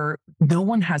where no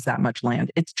one has that much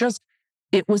land?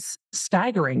 It was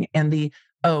staggering. And we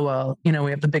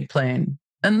have the big plane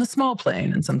and the small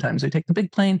plane. And sometimes we take the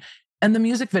big plane, and the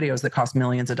music videos that cost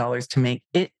millions of dollars to make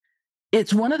it.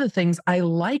 It's one of the things I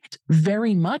liked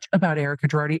very much about Erica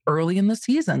Girardi early in the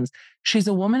seasons. She's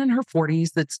a woman in her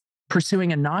 40s that's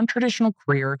pursuing a non-traditional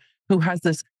career, who has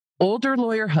this older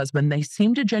lawyer husband. They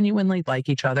seem to genuinely like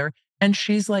each other. And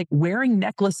she's like wearing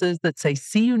necklaces that say,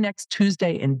 see you next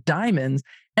Tuesday, in diamonds.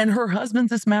 And her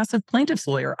husband's this massive plaintiff's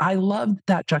lawyer. I loved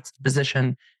that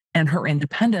juxtaposition and her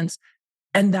independence.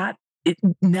 And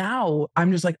now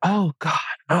I'm just like, oh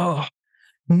God,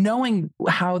 knowing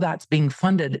how that's being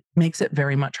funded makes it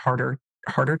very much harder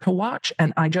to watch.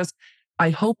 And I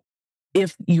hope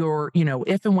if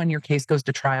and when your case goes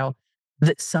to trial,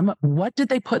 that what did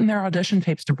they put in their audition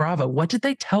tapes to Bravo? What did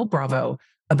they tell Bravo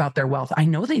about their wealth? I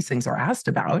know these things are asked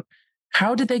about.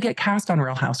 How did they get cast on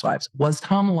Real Housewives? Was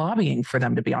Tom lobbying for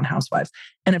them to be on Housewives?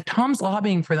 And if Tom's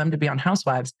lobbying for them to be on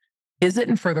Housewives, is it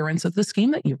in furtherance of the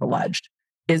scheme that you've alleged?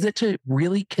 Is it to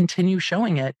really continue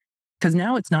showing it? Because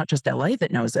now it's not just LA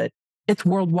that knows it, it's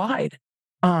worldwide.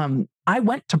 I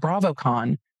went to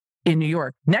BravoCon in New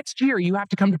York. Next year, you have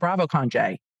to come to BravoCon,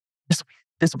 Jay.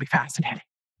 This will be fascinating.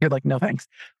 You're like, no thanks.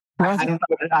 I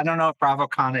don't know what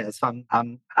BravoCon is.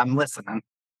 I'm listening.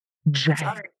 Jay,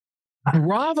 sorry.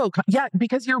 BravoCon. Yeah,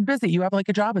 because you're busy. You have like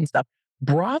a job and stuff.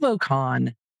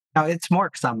 BravoCon. No, it's more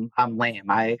because I'm lame.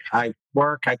 I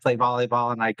work, I play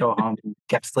volleyball, and I go home and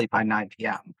get to sleep by 9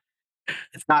 p.m.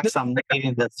 It's not some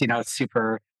meeting that's,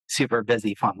 super, super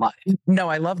busy, fun life. No,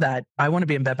 I love that. I want to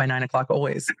be in bed by 9 o'clock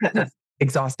always.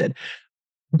 Exhausted.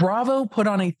 Bravo put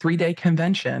on a 3-day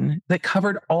convention that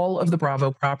covered all of the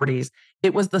Bravo properties.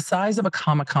 It was the size of a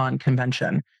Comic-Con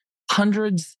convention.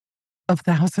 Hundreds of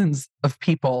thousands of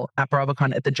people at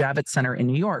BravoCon at the Javits Center in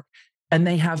New York. And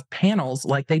they have panels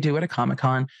like they do at a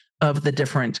Comic-Con of the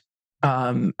different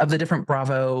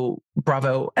Bravo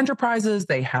enterprises.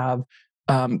 They have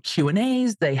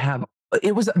Q&As.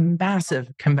 It was a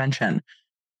massive convention.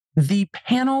 The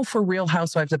panel for Real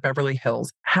Housewives of Beverly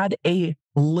Hills had a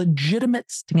legitimate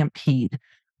stampede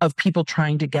of people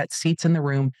trying to get seats in the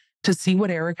room to see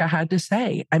what Erica had to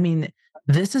say. I mean,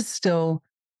 this is still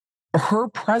her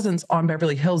presence on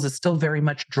Beverly Hills is still very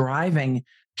much driving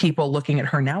people looking at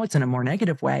her. Now it's in a more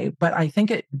negative way, but I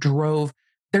think it drove,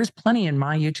 there's plenty in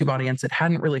my YouTube audience that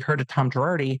hadn't really heard of Tom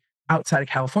Girardi outside of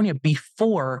California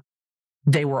before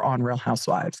they were on Real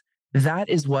Housewives. That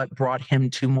is what brought him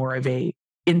to more of a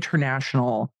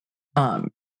international um,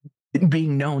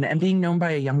 being known, and being known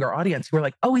by a younger audience who are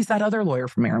like, oh, he's that other lawyer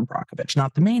from Aaron Brockovich,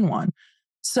 not the main one.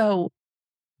 So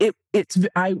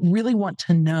I really want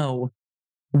to know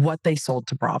what they sold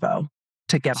to Bravo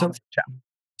to get on the show.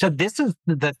 So this is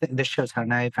this shows how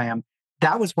naive I am.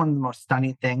 That was one of the most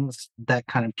stunning things that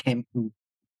kind of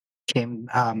came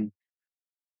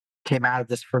out of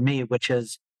this for me, which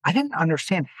is I didn't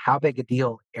understand how big a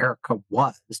deal Erica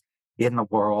was in the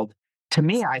world. To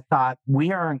me, I thought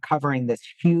we are uncovering this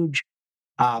huge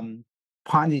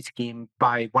Ponzi scheme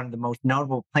by one of the most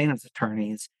notable plaintiff's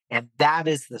attorneys, and that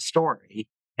is the story.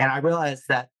 And I realized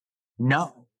that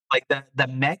no, like the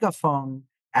megaphone,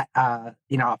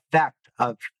 effect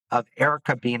of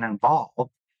Erica being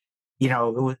involved.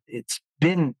 It's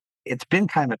been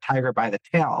kind of a tiger by the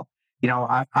tail.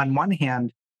 On one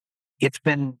hand,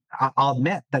 I'll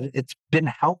admit that it's been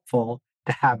helpful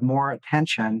to have more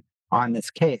attention on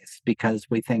this case because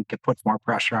we think it puts more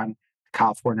pressure on the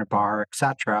California bar, et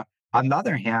cetera. On the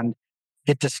other hand,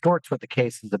 it distorts what the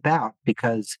case is about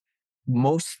because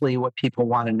mostly what people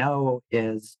want to know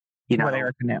is, what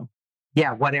Erica knew.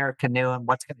 Yeah, what Erica knew and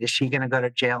is she going to go to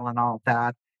jail and all of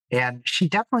that. And she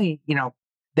definitely,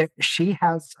 she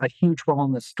has a huge role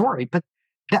in this story, but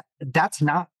that's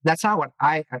not what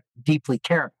I deeply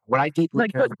care about. What I deeply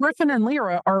care about. Griffin and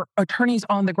Lyra are attorneys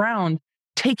on the ground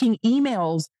taking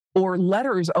emails or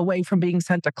letters away from being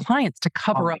sent to clients to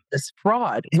cover up this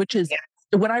fraud, which is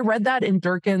when I read that in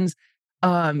Durkins'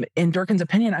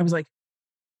 opinion, I was like,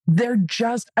 they're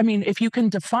just, I mean, if you can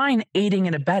define aiding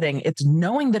and abetting, it's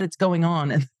knowing that it's going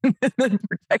on and then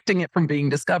protecting it from being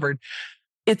discovered.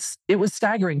 It was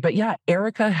staggering. But yeah,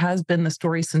 Erica has been the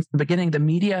story since the beginning. The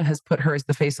media has put her as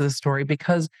the face of the story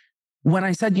because when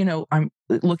I said, I'm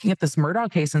looking at this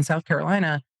Murdaugh case in South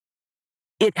Carolina,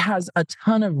 it has a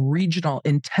ton of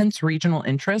intense regional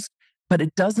interest, but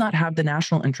it does not have the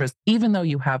national interest, even though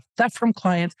you have theft from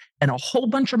clients and a whole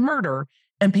bunch of murder,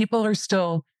 and people are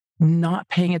still not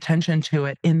paying attention to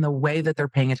it in the way that they're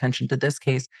paying attention to this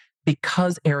case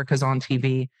because Erica's on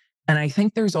TV. And I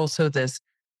think there's also this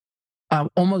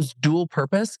almost dual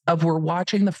purpose of we're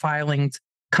watching the filings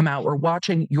come out, we're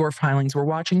watching your filings, we're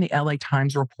watching the LA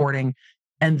Times reporting,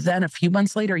 and then a few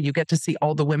months later, you get to see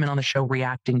all the women on the show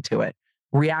reacting to it,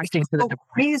 reacting to the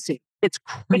crazy. It's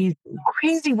crazy. It's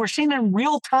crazy. We're seeing it in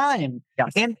real time.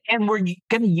 Yes. And we're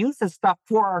going to use this stuff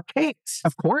for our case.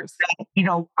 Of course.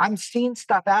 I'm seeing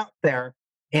stuff out there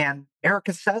and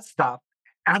Erica says stuff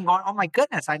and I'm going, oh my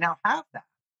goodness, I now have that.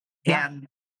 Yeah. And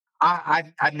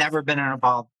I've never been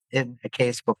involved in a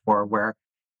case before where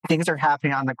things are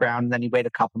happening on the ground and then you wait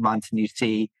a couple months and you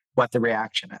see what the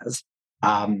reaction is.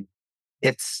 And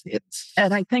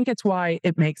I think it's why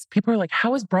it makes people are like,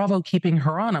 how is Bravo keeping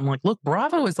her on? I'm like, look,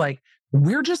 Bravo is like,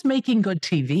 we're just making good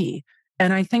TV.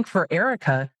 And I think for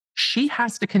Erica, she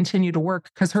has to continue to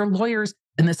work because her lawyers,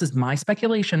 and this is my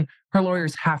speculation, her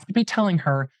lawyers have to be telling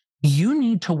her, you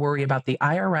need to worry about the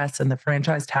IRS and the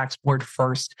franchise tax board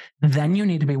first. Then you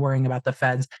need to be worrying about the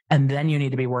feds. And then you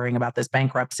need to be worrying about this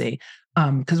bankruptcy.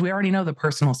 Because we already know the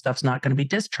personal stuff's not going to be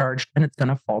discharged and it's going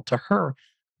to fall to her.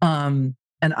 And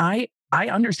I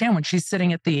understand when she's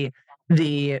sitting at the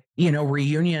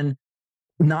reunion,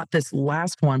 not this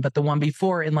last one, but the one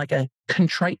before in like a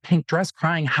contrite pink dress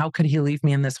crying, how could he leave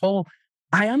me in this hole?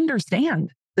 I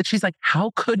understand that she's like,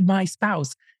 how could my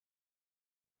spouse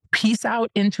piece out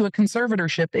into a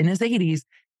conservatorship in his 80s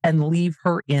and leave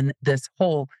her in this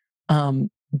hole?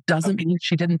 Doesn't mean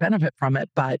she didn't benefit from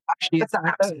it, but I view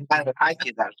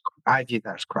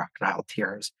that as crocodile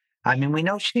tears. I mean, we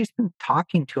know she's been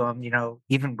talking to him,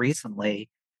 even recently.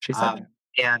 She said,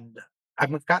 and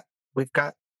we've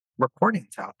got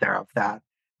recordings out there of that,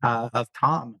 of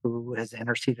Tom, who has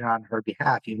interceded on her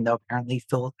behalf, even though apparently he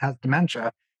still has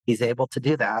dementia. He's able to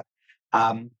do that.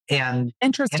 And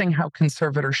interesting how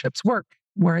conservatorships work,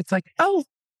 where it's like, oh,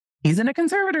 he's in a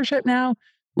conservatorship now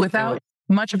without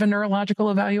much of a neurological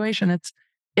evaluation. It's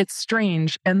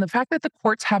strange. And the fact that the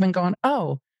courts haven't gone,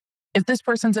 oh, if this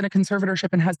person's in a conservatorship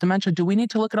and has dementia, do we need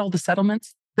to look at all the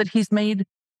settlements that he's made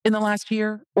in the last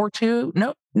year or two?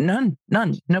 No, none.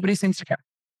 Nobody seems to care.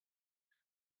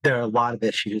 There are a lot of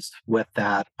issues with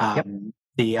that. Yep.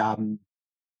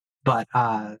 But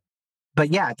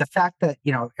yeah, the fact that,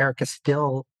 Erica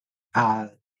still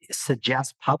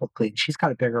suggests publicly, she's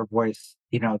got a bigger voice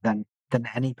than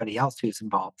anybody else who's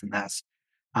involved in this.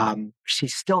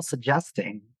 She's still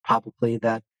suggesting publicly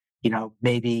that,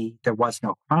 maybe there was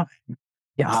no crime.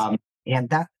 Yes. And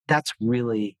that's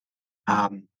really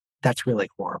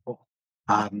horrible.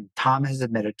 Tom has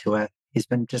admitted to it. He's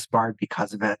been disbarred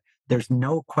because of it. There's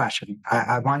no question.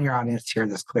 I want your audience to hear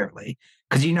this clearly,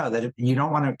 because you know that you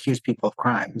don't want to accuse people of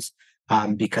crimes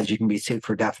because you can be sued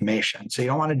for defamation. So you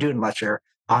don't want to do it unless you're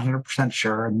 100%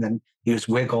 sure, and then use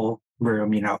wiggle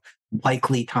room.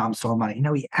 Likely Tom stole money.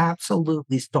 No, he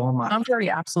absolutely stole money. Tom Girardi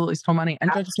absolutely stole money.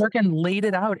 And Judge Durkin laid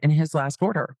it out in his last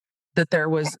order that there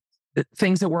was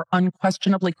things that were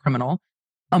unquestionably criminal,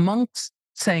 amongst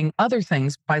saying other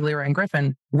things by Lyra and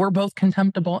Griffin were both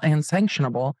contemptible and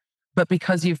sanctionable. But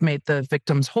because you've made the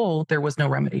victims whole, there was no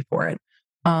remedy for it.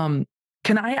 Can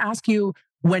I ask you,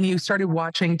 when you started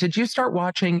watching, did you start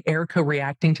watching Erica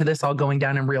reacting to this all going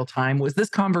down in real time? Was this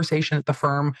conversation at the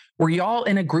firm? Were y'all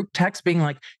in a group text being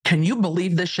like, can you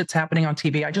believe this shit's happening on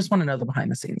TV? I just want to know the behind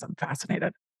the scenes. I'm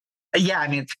fascinated. Yeah, I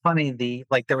mean, it's funny.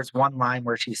 There was one line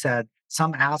where she said,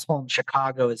 some asshole in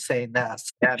Chicago is saying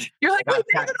this. And you're like, we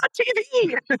did it on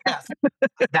TV. Yes.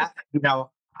 That,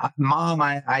 Mom,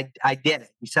 I did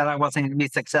it. You said I wasn't going to be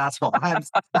successful. I'm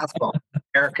successful.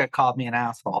 Erica called me an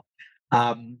asshole.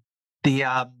 That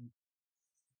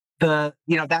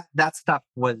stuff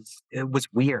was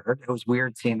weird. It was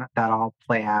weird seeing that all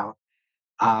play out.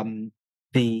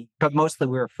 But mostly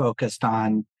we were focused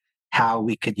on how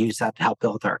we could use that to help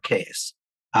build our case.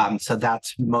 So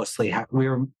that's mostly how we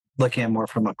were looking at more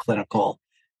from a clinical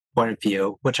point of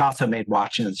view, which also made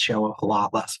watching the show a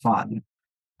lot less fun.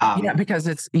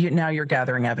 Because now you're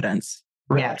gathering evidence.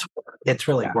 Really. Yeah, it's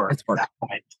really work. It's work. At that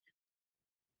point.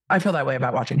 I feel that way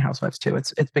about watching Housewives too.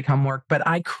 It's become work, but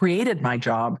I created my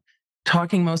job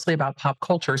talking mostly about pop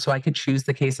culture so I could choose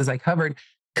the cases I covered,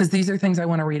 because these are things I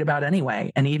want to read about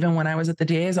anyway. And even when I was at the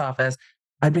DA's office,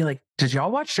 I'd be like, did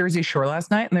y'all watch Jersey Shore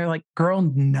last night? And they're like, girl,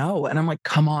 no. And I'm like,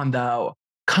 come on though.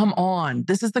 Come on.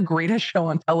 This is the greatest show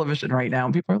on television right now.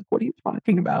 And people are like, what are you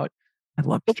talking about? I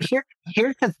love it.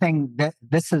 Here's the thing that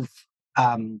this is,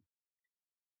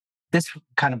 this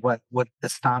kind of what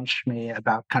astonished me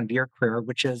about kind of your career,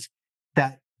 which is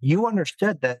that you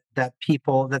understood that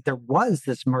there was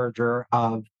this merger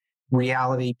of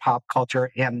reality, pop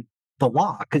culture, and the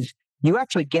law, because you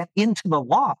actually get into the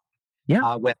law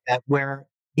with that, where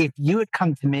if you had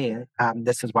come to me,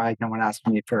 this is why no one asked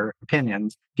me for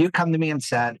opinions. If you come to me and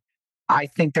said, I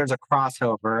think there's a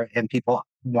crossover and people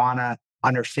want to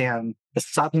understand the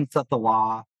substance of the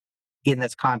law in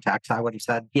this context, I would have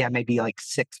said, yeah, maybe like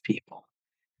 6 people.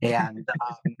 And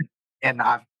and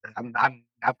I'm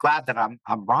glad that I'm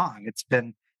wrong. It's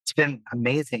been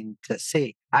amazing to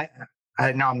see. I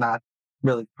know I'm not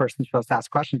really the person supposed to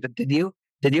ask questions, but did you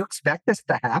expect this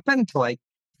to happen, to like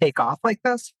take off like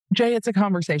this? Jay, it's a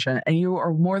conversation, and you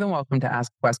are more than welcome to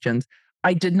ask questions.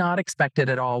 I did not expect it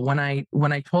at all. When I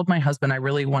told my husband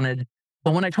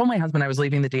when I told my husband I was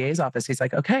leaving the DA's office, he's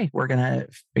like, okay, we're going to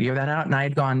figure that out. And I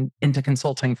had gone into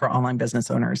consulting for online business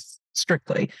owners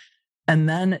strictly. And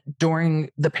then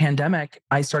during the pandemic,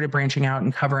 I started branching out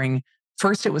and covering,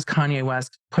 first it was Kanye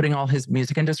West putting all his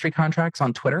music industry contracts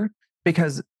on Twitter,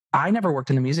 because I never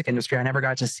worked in the music industry. I never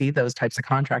got to see those types of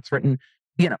contracts written,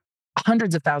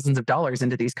 hundreds of thousands of dollars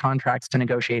into these contracts to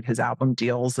negotiate his album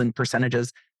deals and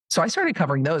percentages. So I started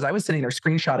covering those. I was sitting there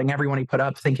screenshotting everyone he put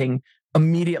up, thinking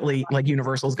immediately like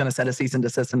Universal is going to set a cease and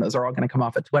desist and those are all going to come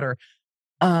off at Twitter.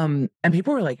 And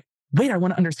people were like, wait, I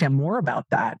want to understand more about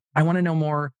that. I want to know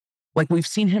more. Like, we've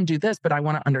seen him do this, but I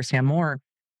want to understand more.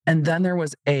 And then there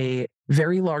was a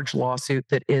very large lawsuit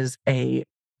that is a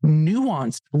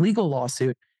nuanced legal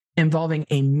lawsuit involving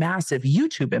a massive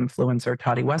YouTube influencer,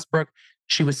 Toddy Westbrook.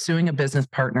 She was suing a business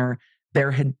partner.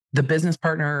 The business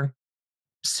partner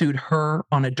sued her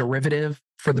on a derivative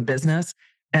for the business.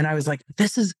 And I was like,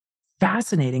 this is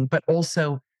fascinating. But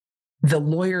also, the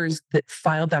lawyers that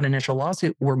filed that initial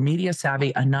lawsuit were media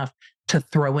savvy enough to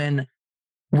throw in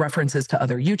references to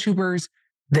other YouTubers.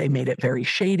 They made it very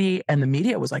shady. And the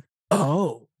media was like,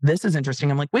 oh, this is interesting.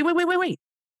 I'm like, wait.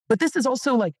 But this is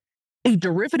also like a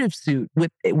derivative suit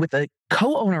with a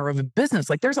co-owner of a business.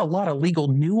 Like, there's a lot of legal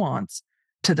nuance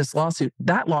to this lawsuit.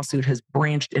 That lawsuit has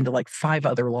branched into like 5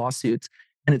 other lawsuits.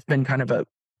 And it's been kind of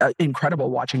incredible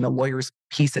watching the lawyers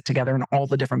piece it together and all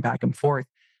the different back and forth.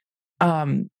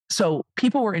 So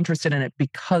people were interested in it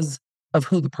because of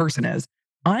who the person is.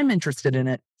 I'm interested in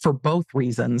it for both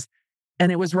reasons.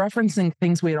 And it was referencing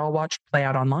things we had all watched play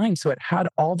out online. So it had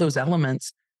all those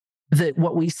elements that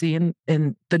what we see in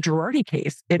the Girardi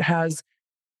case. It has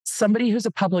somebody who's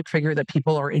a public figure that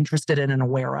people are interested in and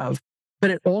aware of.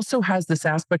 but it also has this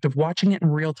aspect of watching it in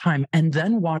real time and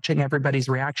then watching everybody's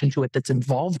reaction to it that's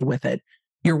involved with it.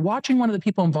 You're watching one of the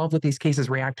people involved with these cases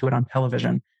react to it on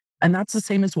television. And that's the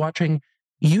same as watching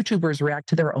YouTubers react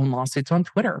to their own lawsuits on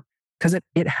Twitter, because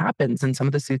it happens in some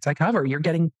of the suits I cover. You're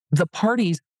getting the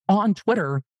parties on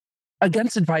Twitter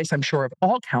against advice, I'm sure, of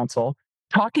all counsel,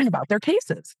 talking about their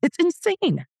cases. It's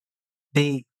insane.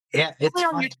 It's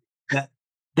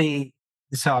funny.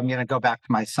 So I'm going to go back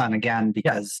to my son again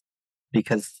because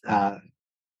I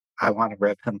want to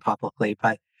rip him publicly,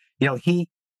 but he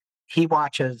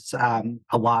watches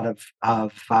a lot of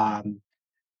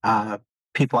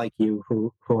people like you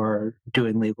who are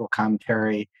doing legal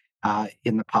commentary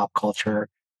in the pop culture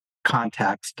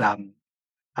context.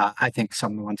 I think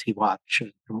some of the ones he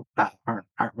watches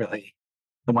aren't really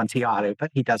the ones he ought to,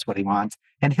 but he does what he wants.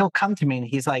 And he'll come to me and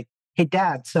he's like, "Hey,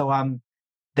 Dad, so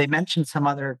they mentioned some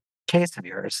other case of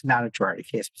yours, not a Girardi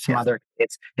case, but some other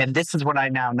case, and this is what I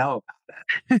now know about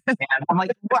it." And I'm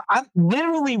like, "Well, I'm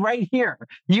literally right here.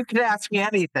 You can ask me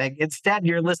anything. Instead,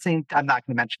 you're listening. I'm not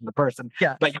going to mention the person,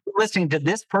 but you're listening to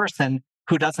this person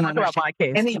who doesn't understand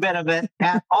any bit of it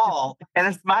at all, and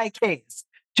it's my case."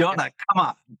 Jonah, come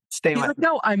on, stay with me.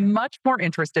 No, I'm much more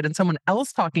interested in someone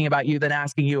else talking about you than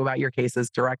asking you about your cases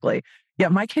directly. Yeah,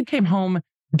 my kid came home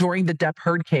during the Depp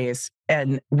Heard case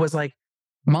and was like,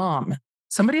 "Mom,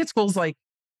 somebody at school's like,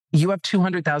 you have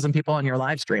 200,000 people on your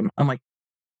live stream." I'm like,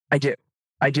 I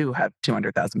do have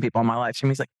 200,000 people on my live stream.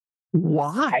 He's like,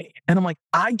 "Why?" And I'm like,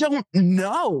 "I don't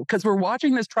know," because we're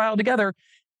watching this trial together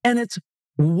and it's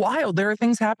wild. There are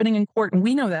things happening in court, and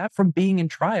we know that from being in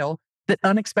trial, that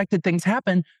unexpected things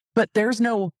happen, but there's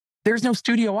no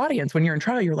studio audience. When you're in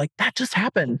trial, you're like, that just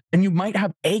happened. And you might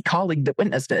have a colleague that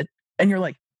witnessed it. And you're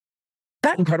like,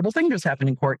 that incredible thing just happened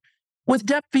in court. With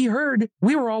Depp v. Heard,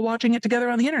 we were all watching it together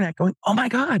on the internet going, oh my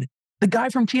God, the guy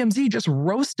from TMZ just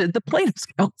roasted the plaintiff's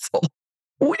counsel.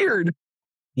 Weird.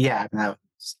 Yeah, that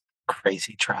was a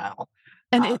crazy trial.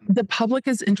 And the public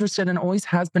is interested and always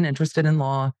has been interested in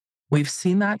law. We've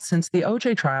seen that since the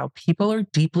OJ trial. People are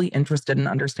deeply interested in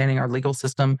understanding our legal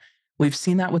system. We've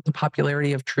seen that with the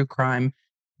popularity of true crime.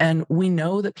 And we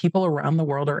know that people around the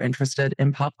world are interested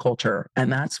in pop culture. And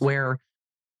that's where,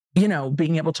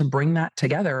 being able to bring that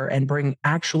together and bring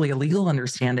actually a legal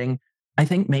understanding, I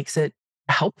think makes it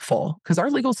helpful, because our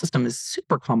legal system is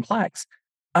super complex.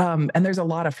 And there's a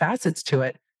lot of facets to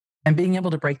it. And being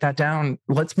able to break that down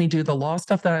lets me do the law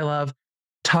stuff that I love,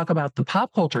 talk about the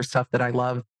pop culture stuff that I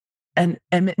love. And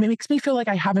it makes me feel like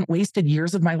I haven't wasted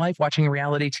years of my life watching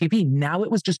reality TV. Now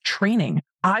it was just training.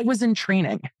 I was in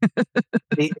training.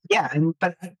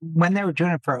 But when they were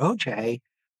doing it for OJ,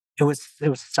 it was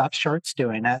Stuff Shorts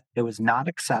doing it. It was not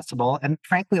accessible, and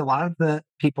frankly, a lot of the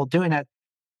people doing it,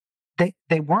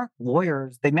 they weren't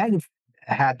lawyers. They might have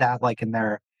had that like in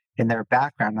their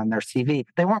background on their CV,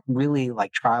 but they weren't really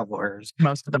like trial lawyers.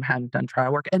 Most of them hadn't done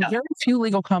trial work, and very few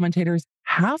legal commentators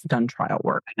have done trial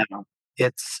work. I know.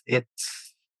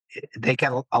 They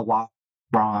get a lot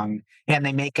wrong, and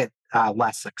they make it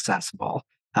less accessible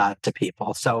to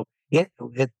people. So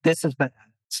this has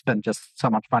been just so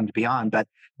much fun to be on. But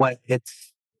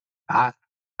I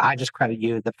just credit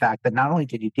you the fact that not only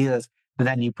did you do this, but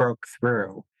then you broke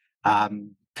through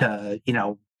to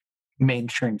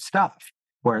mainstream stuff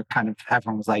where kind of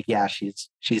everyone was like, yeah, she's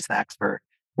the expert.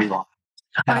 We lost.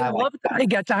 I love that I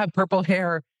get to have purple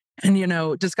hair. And,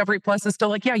 Discovery Plus is still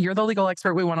like, yeah, you're the legal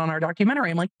expert we want on our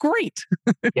documentary. I'm like, great.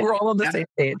 We're all on the same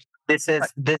page. This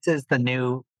is the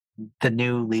new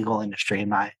legal industry in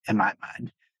my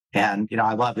mind. And,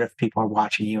 I love it if people are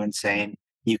watching you and saying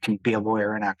you can be a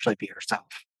lawyer and actually be yourself.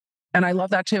 And I love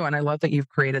that too. And I love that you've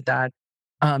created that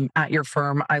at your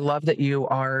firm. I love that you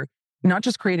are not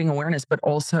just creating awareness, but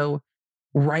also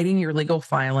writing your legal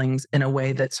filings in a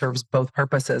way that serves both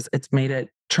purposes. It's made it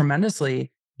tremendously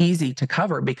easy to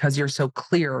cover because you're so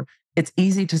clear. It's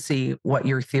easy to see what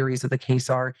your theories of the case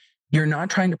are. You're not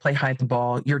trying to play hide the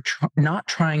ball. You're not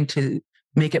trying to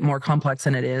make it more complex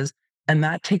than it is. And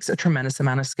that takes a tremendous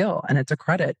amount of skill, and it's a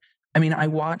credit. I mean, I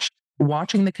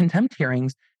watching the contempt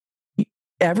hearings,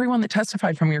 everyone that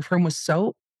testified from your firm was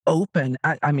so open.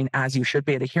 I mean, as you should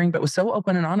be at a hearing, but was so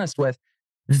open and honest with,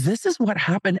 this is what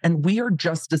happened. And we are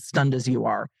just as stunned as you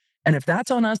are. And if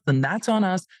that's on us, then that's on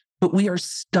us. But we are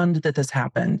stunned that this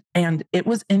happened. And it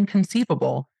was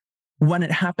inconceivable when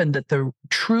it happened that the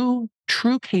true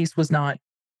case was not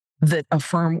that a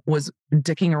firm was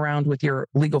dicking around with your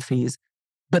legal fees,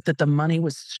 but that the money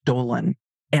was stolen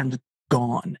and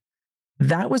gone.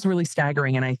 That was really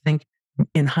staggering. And I think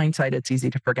in hindsight, it's easy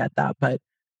to forget that. But,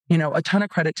 a ton of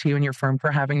credit to you and your firm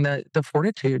for having the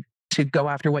fortitude to go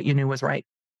after what you knew was right.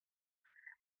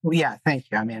 Well, yeah, thank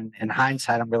you. I mean, in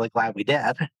hindsight, I'm really glad we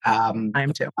did. I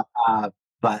am too.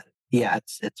 But yeah,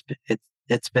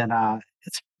 it's been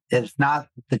it's not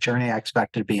the journey I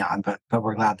expected to be on, but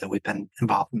we're glad that we've been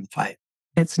involved in the fight.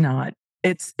 It's not.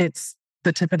 It's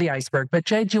the tip of the iceberg. But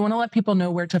Jay, do you want to let people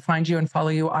know where to find you and follow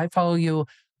you? I follow you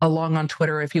along on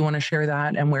Twitter if you want to share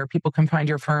that and where people can find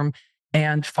your firm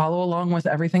and follow along with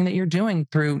everything that you're doing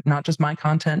through not just my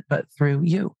content, but through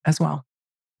you as well.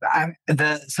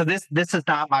 So this is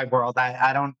not my world.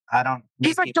 I don't.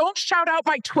 He's like, don't shout out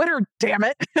my Twitter, damn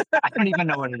it. I don't even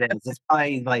know what it is. It's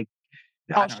probably like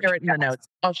I'll share it in the notes.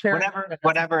 I'll share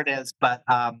whatever it is. But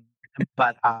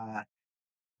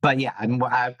but yeah,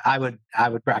 I would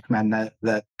recommend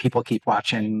that people keep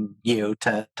watching you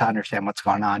to understand what's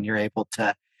going on. You're able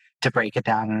to break it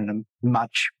down in a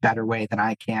much better way than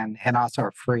I can, and also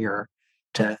are freer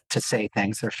to say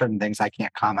things. There's certain things I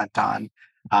can't comment on.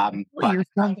 Well, you're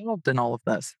so involved in all of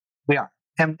this. We are,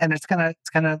 and it's gonna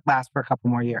last for a couple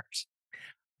more years.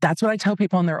 That's what I tell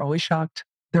people, and they're always shocked.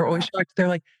 They're always shocked. They're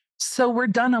like, so we're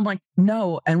done. I'm like,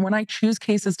 no. And when I choose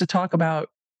cases to talk about,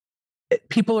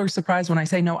 people are surprised when I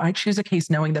say, no, I choose a case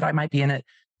knowing that I might be in it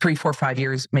 3, 4, 5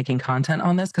 years making content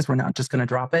on this because we're not just going to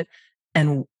drop it.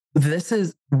 And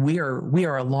we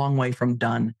are a long way from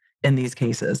done in these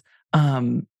cases.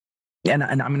 And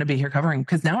I'm going to be here covering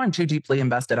because now I'm too deeply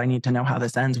invested. I need to know how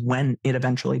this ends when it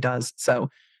eventually does. So,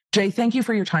 Jay, thank you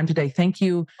for your time today. Thank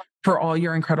you for all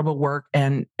your incredible work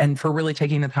and for really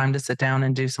taking the time to sit down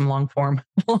and do some long form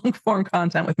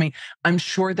content with me. I'm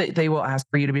sure that they will ask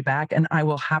for you to be back, and I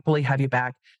will happily have you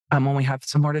back when we have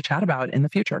some more to chat about in the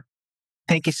future.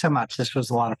 Thank you so much. This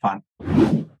was a lot of fun.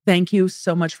 Thank you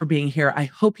so much for being here. I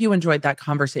hope you enjoyed that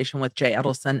conversation with Jay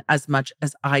Edelson as much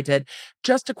as I did.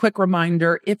 Just a quick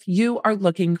reminder, if you are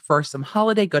looking for some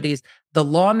holiday goodies, the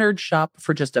Law Nerd Shop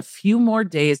for just a few more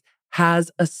days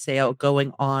has a sale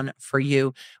going on for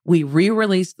you. We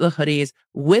re-released the hoodies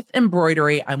with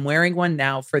embroidery. I'm wearing one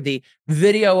now for the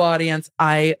video audience.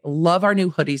 I love our new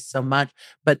hoodies so much,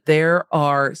 but there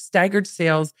are staggered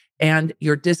sales and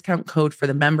your discount code for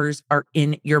the members are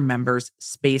in your members'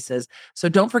 spaces. So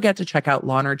don't forget to check out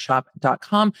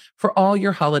lawnerdshop.com for all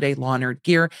your holiday Law Nerd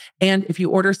gear. And if you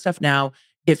order stuff now,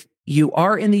 if you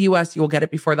are in the US, you will get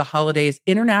it before the holidays.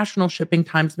 International shipping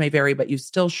times may vary, but you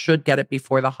still should get it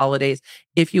before the holidays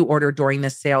if you order during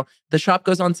this sale. The shop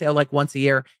goes on sale like once a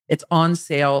year. It's on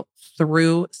sale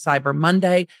through Cyber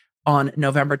Monday on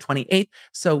November 28th.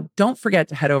 So don't forget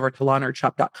to head over to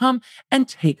lawnerdshop.com and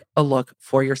take a look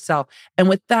for yourself. And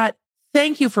with that,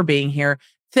 thank you for being here.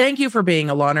 Thank you for being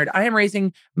a Law Nerd. I am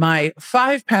raising my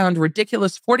 5-pound,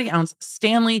 ridiculous 40-ounce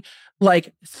Stanley,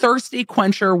 like thirsty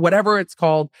quencher, whatever it's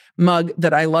called, mug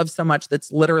that I love so much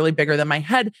that's literally bigger than my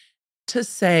head to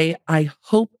say, I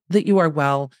hope that you are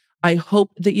well. I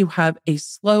hope that you have a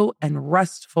slow and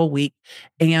restful week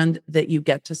and that you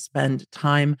get to spend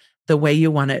time the way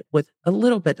you want it with a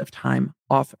little bit of time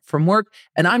off from work.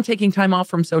 And I'm taking time off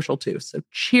from social too. So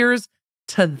cheers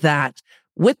to that.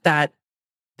 With that,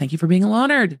 thank you for being a Law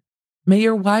Nerd. May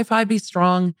your Wi-Fi be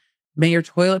strong. May your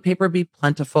toilet paper be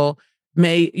plentiful.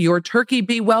 May your turkey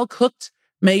be well cooked.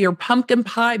 May your pumpkin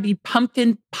pie be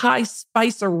pumpkin pie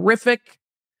spice-erific.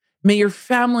 May your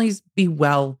families be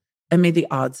well, and may the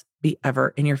odds be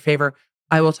ever in your favor.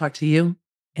 I will talk to you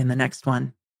in the next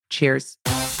one. Cheers.